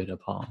evaluate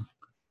upon.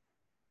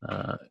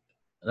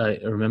 I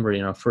remember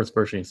in our first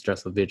version, it's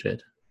just a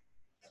widget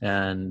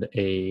and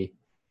a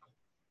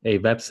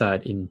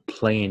website in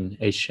plain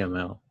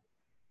HTML.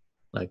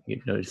 Like,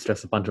 it's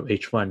just a bunch of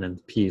H1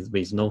 and P's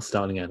with no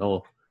styling at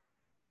all.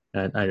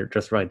 And I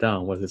just write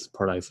down what this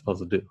product is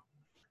supposed to do.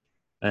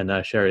 And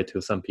I share it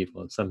to some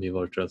people. Some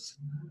people just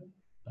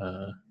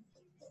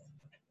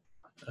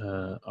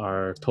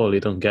are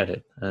totally don't get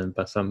it.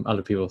 But some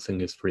other people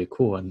think it's pretty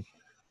cool and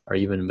are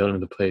even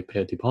willing to pay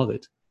a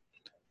deposit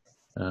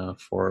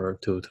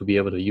to be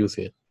able to use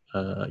it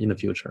in the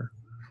future.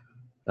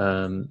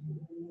 And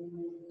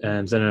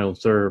then I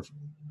observe,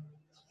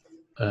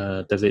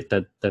 does it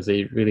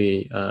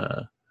really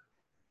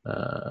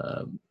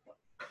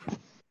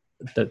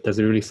does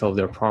it really solve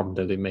their problem?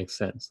 Does it make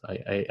sense?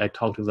 I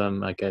talk to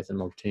them, I get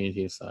them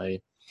opportunities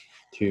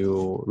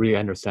to really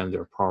understand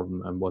their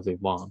problem and what they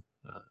want,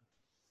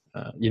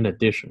 in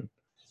addition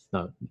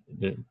to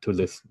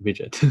this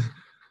widget.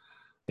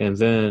 And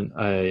then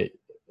I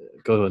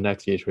go to the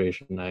next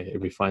iteration. I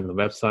refine the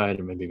website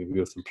and maybe we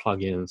use some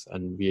plugins,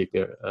 and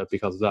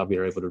because of that, we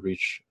are able to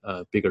reach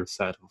a bigger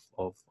set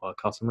of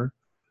customers.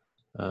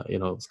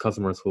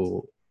 Customers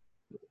who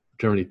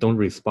generally don't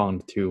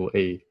respond to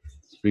a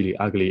really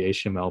ugly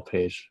HTML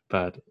page,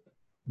 but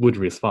would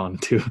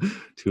respond to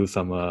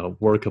some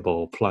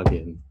workable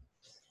plugin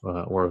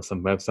or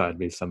some website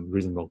with some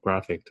reasonable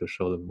graphic to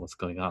show them what's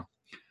going on.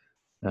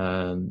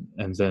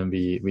 And then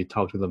we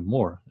talk to them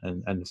more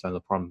and understand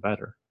the problem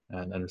better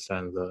and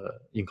understand the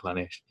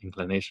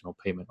inclination of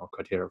payment or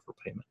criteria for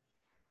payment.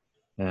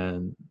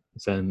 And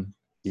then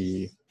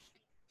we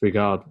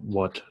figure out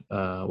what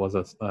was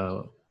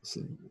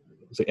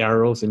the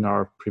errors in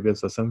our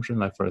previous assumption.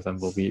 Like, for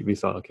example, we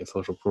thought, okay,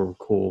 social proof,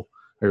 cool,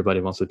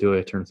 everybody wants to do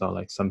it. Turns out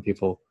like some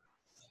people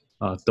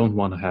don't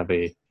want to have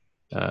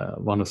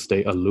want to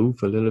stay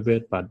aloof a little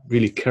bit, but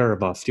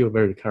still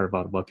very care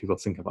about what people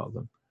think about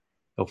them.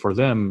 So for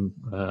them,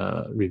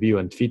 review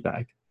and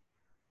feedback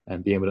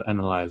and be able to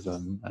analyze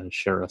them and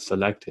share a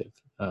selective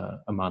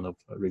amount of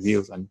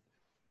reviews and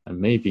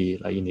maybe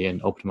like in the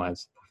end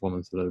optimize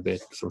performance a little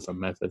bit through some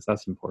methods.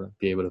 That's important.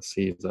 Be able to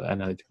see the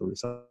analytical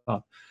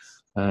result.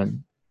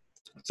 And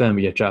then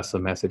we adjust the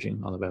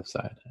messaging on the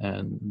website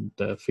and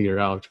figure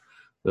out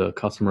the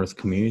customers'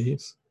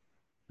 communities.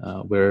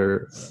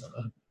 Where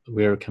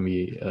can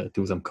we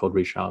do some code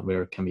reach out?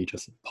 Where can we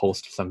just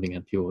post something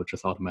and people will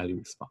just automatically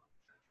respond?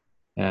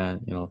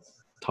 And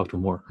talk to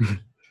more.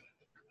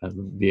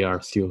 And we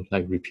are still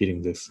like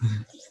repeating this.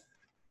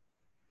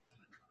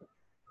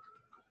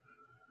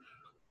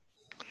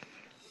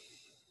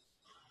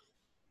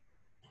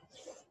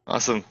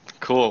 Awesome.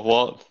 Cool.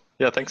 Well,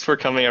 yeah, thanks for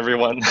coming,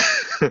 everyone.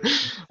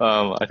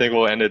 I think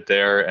we'll end it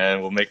there,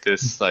 and we'll make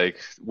this like,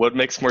 what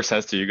makes more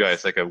sense to you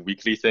guys, like a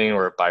weekly thing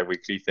or a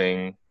bi-weekly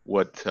thing?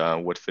 What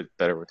would fit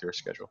better with your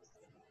schedule?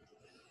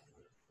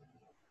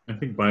 I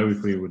think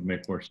bi-weekly would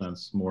make more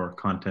sense. More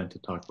content to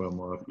talk about,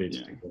 more updates.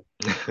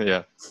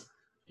 Yeah.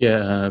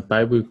 Yeah,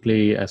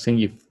 bi-weekly, I think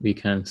if we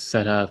can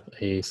set up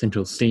a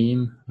central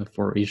theme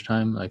for each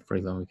time, like for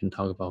example, we can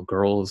talk about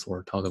girls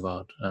or talk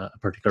about a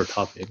particular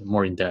topic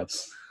more in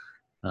depth.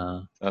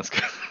 That's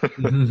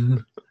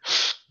good.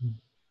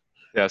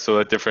 Yeah, so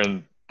a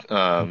different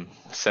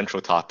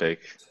central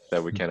topic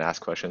that we can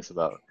ask questions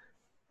about.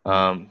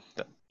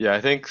 Yeah, I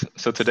think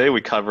so. Today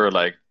we cover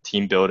like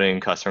team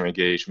building, customer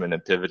engagement,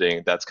 and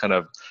pivoting. That's kind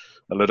of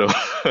a little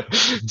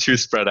too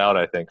spread out,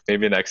 I think.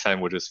 Maybe next time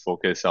we'll just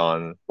focus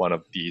on one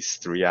of these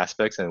 3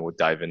 aspects and we'll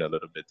dive in a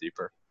little bit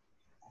deeper.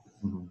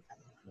 Mm-hmm.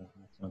 Yeah,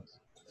 makes sense.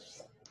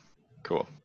 Cool.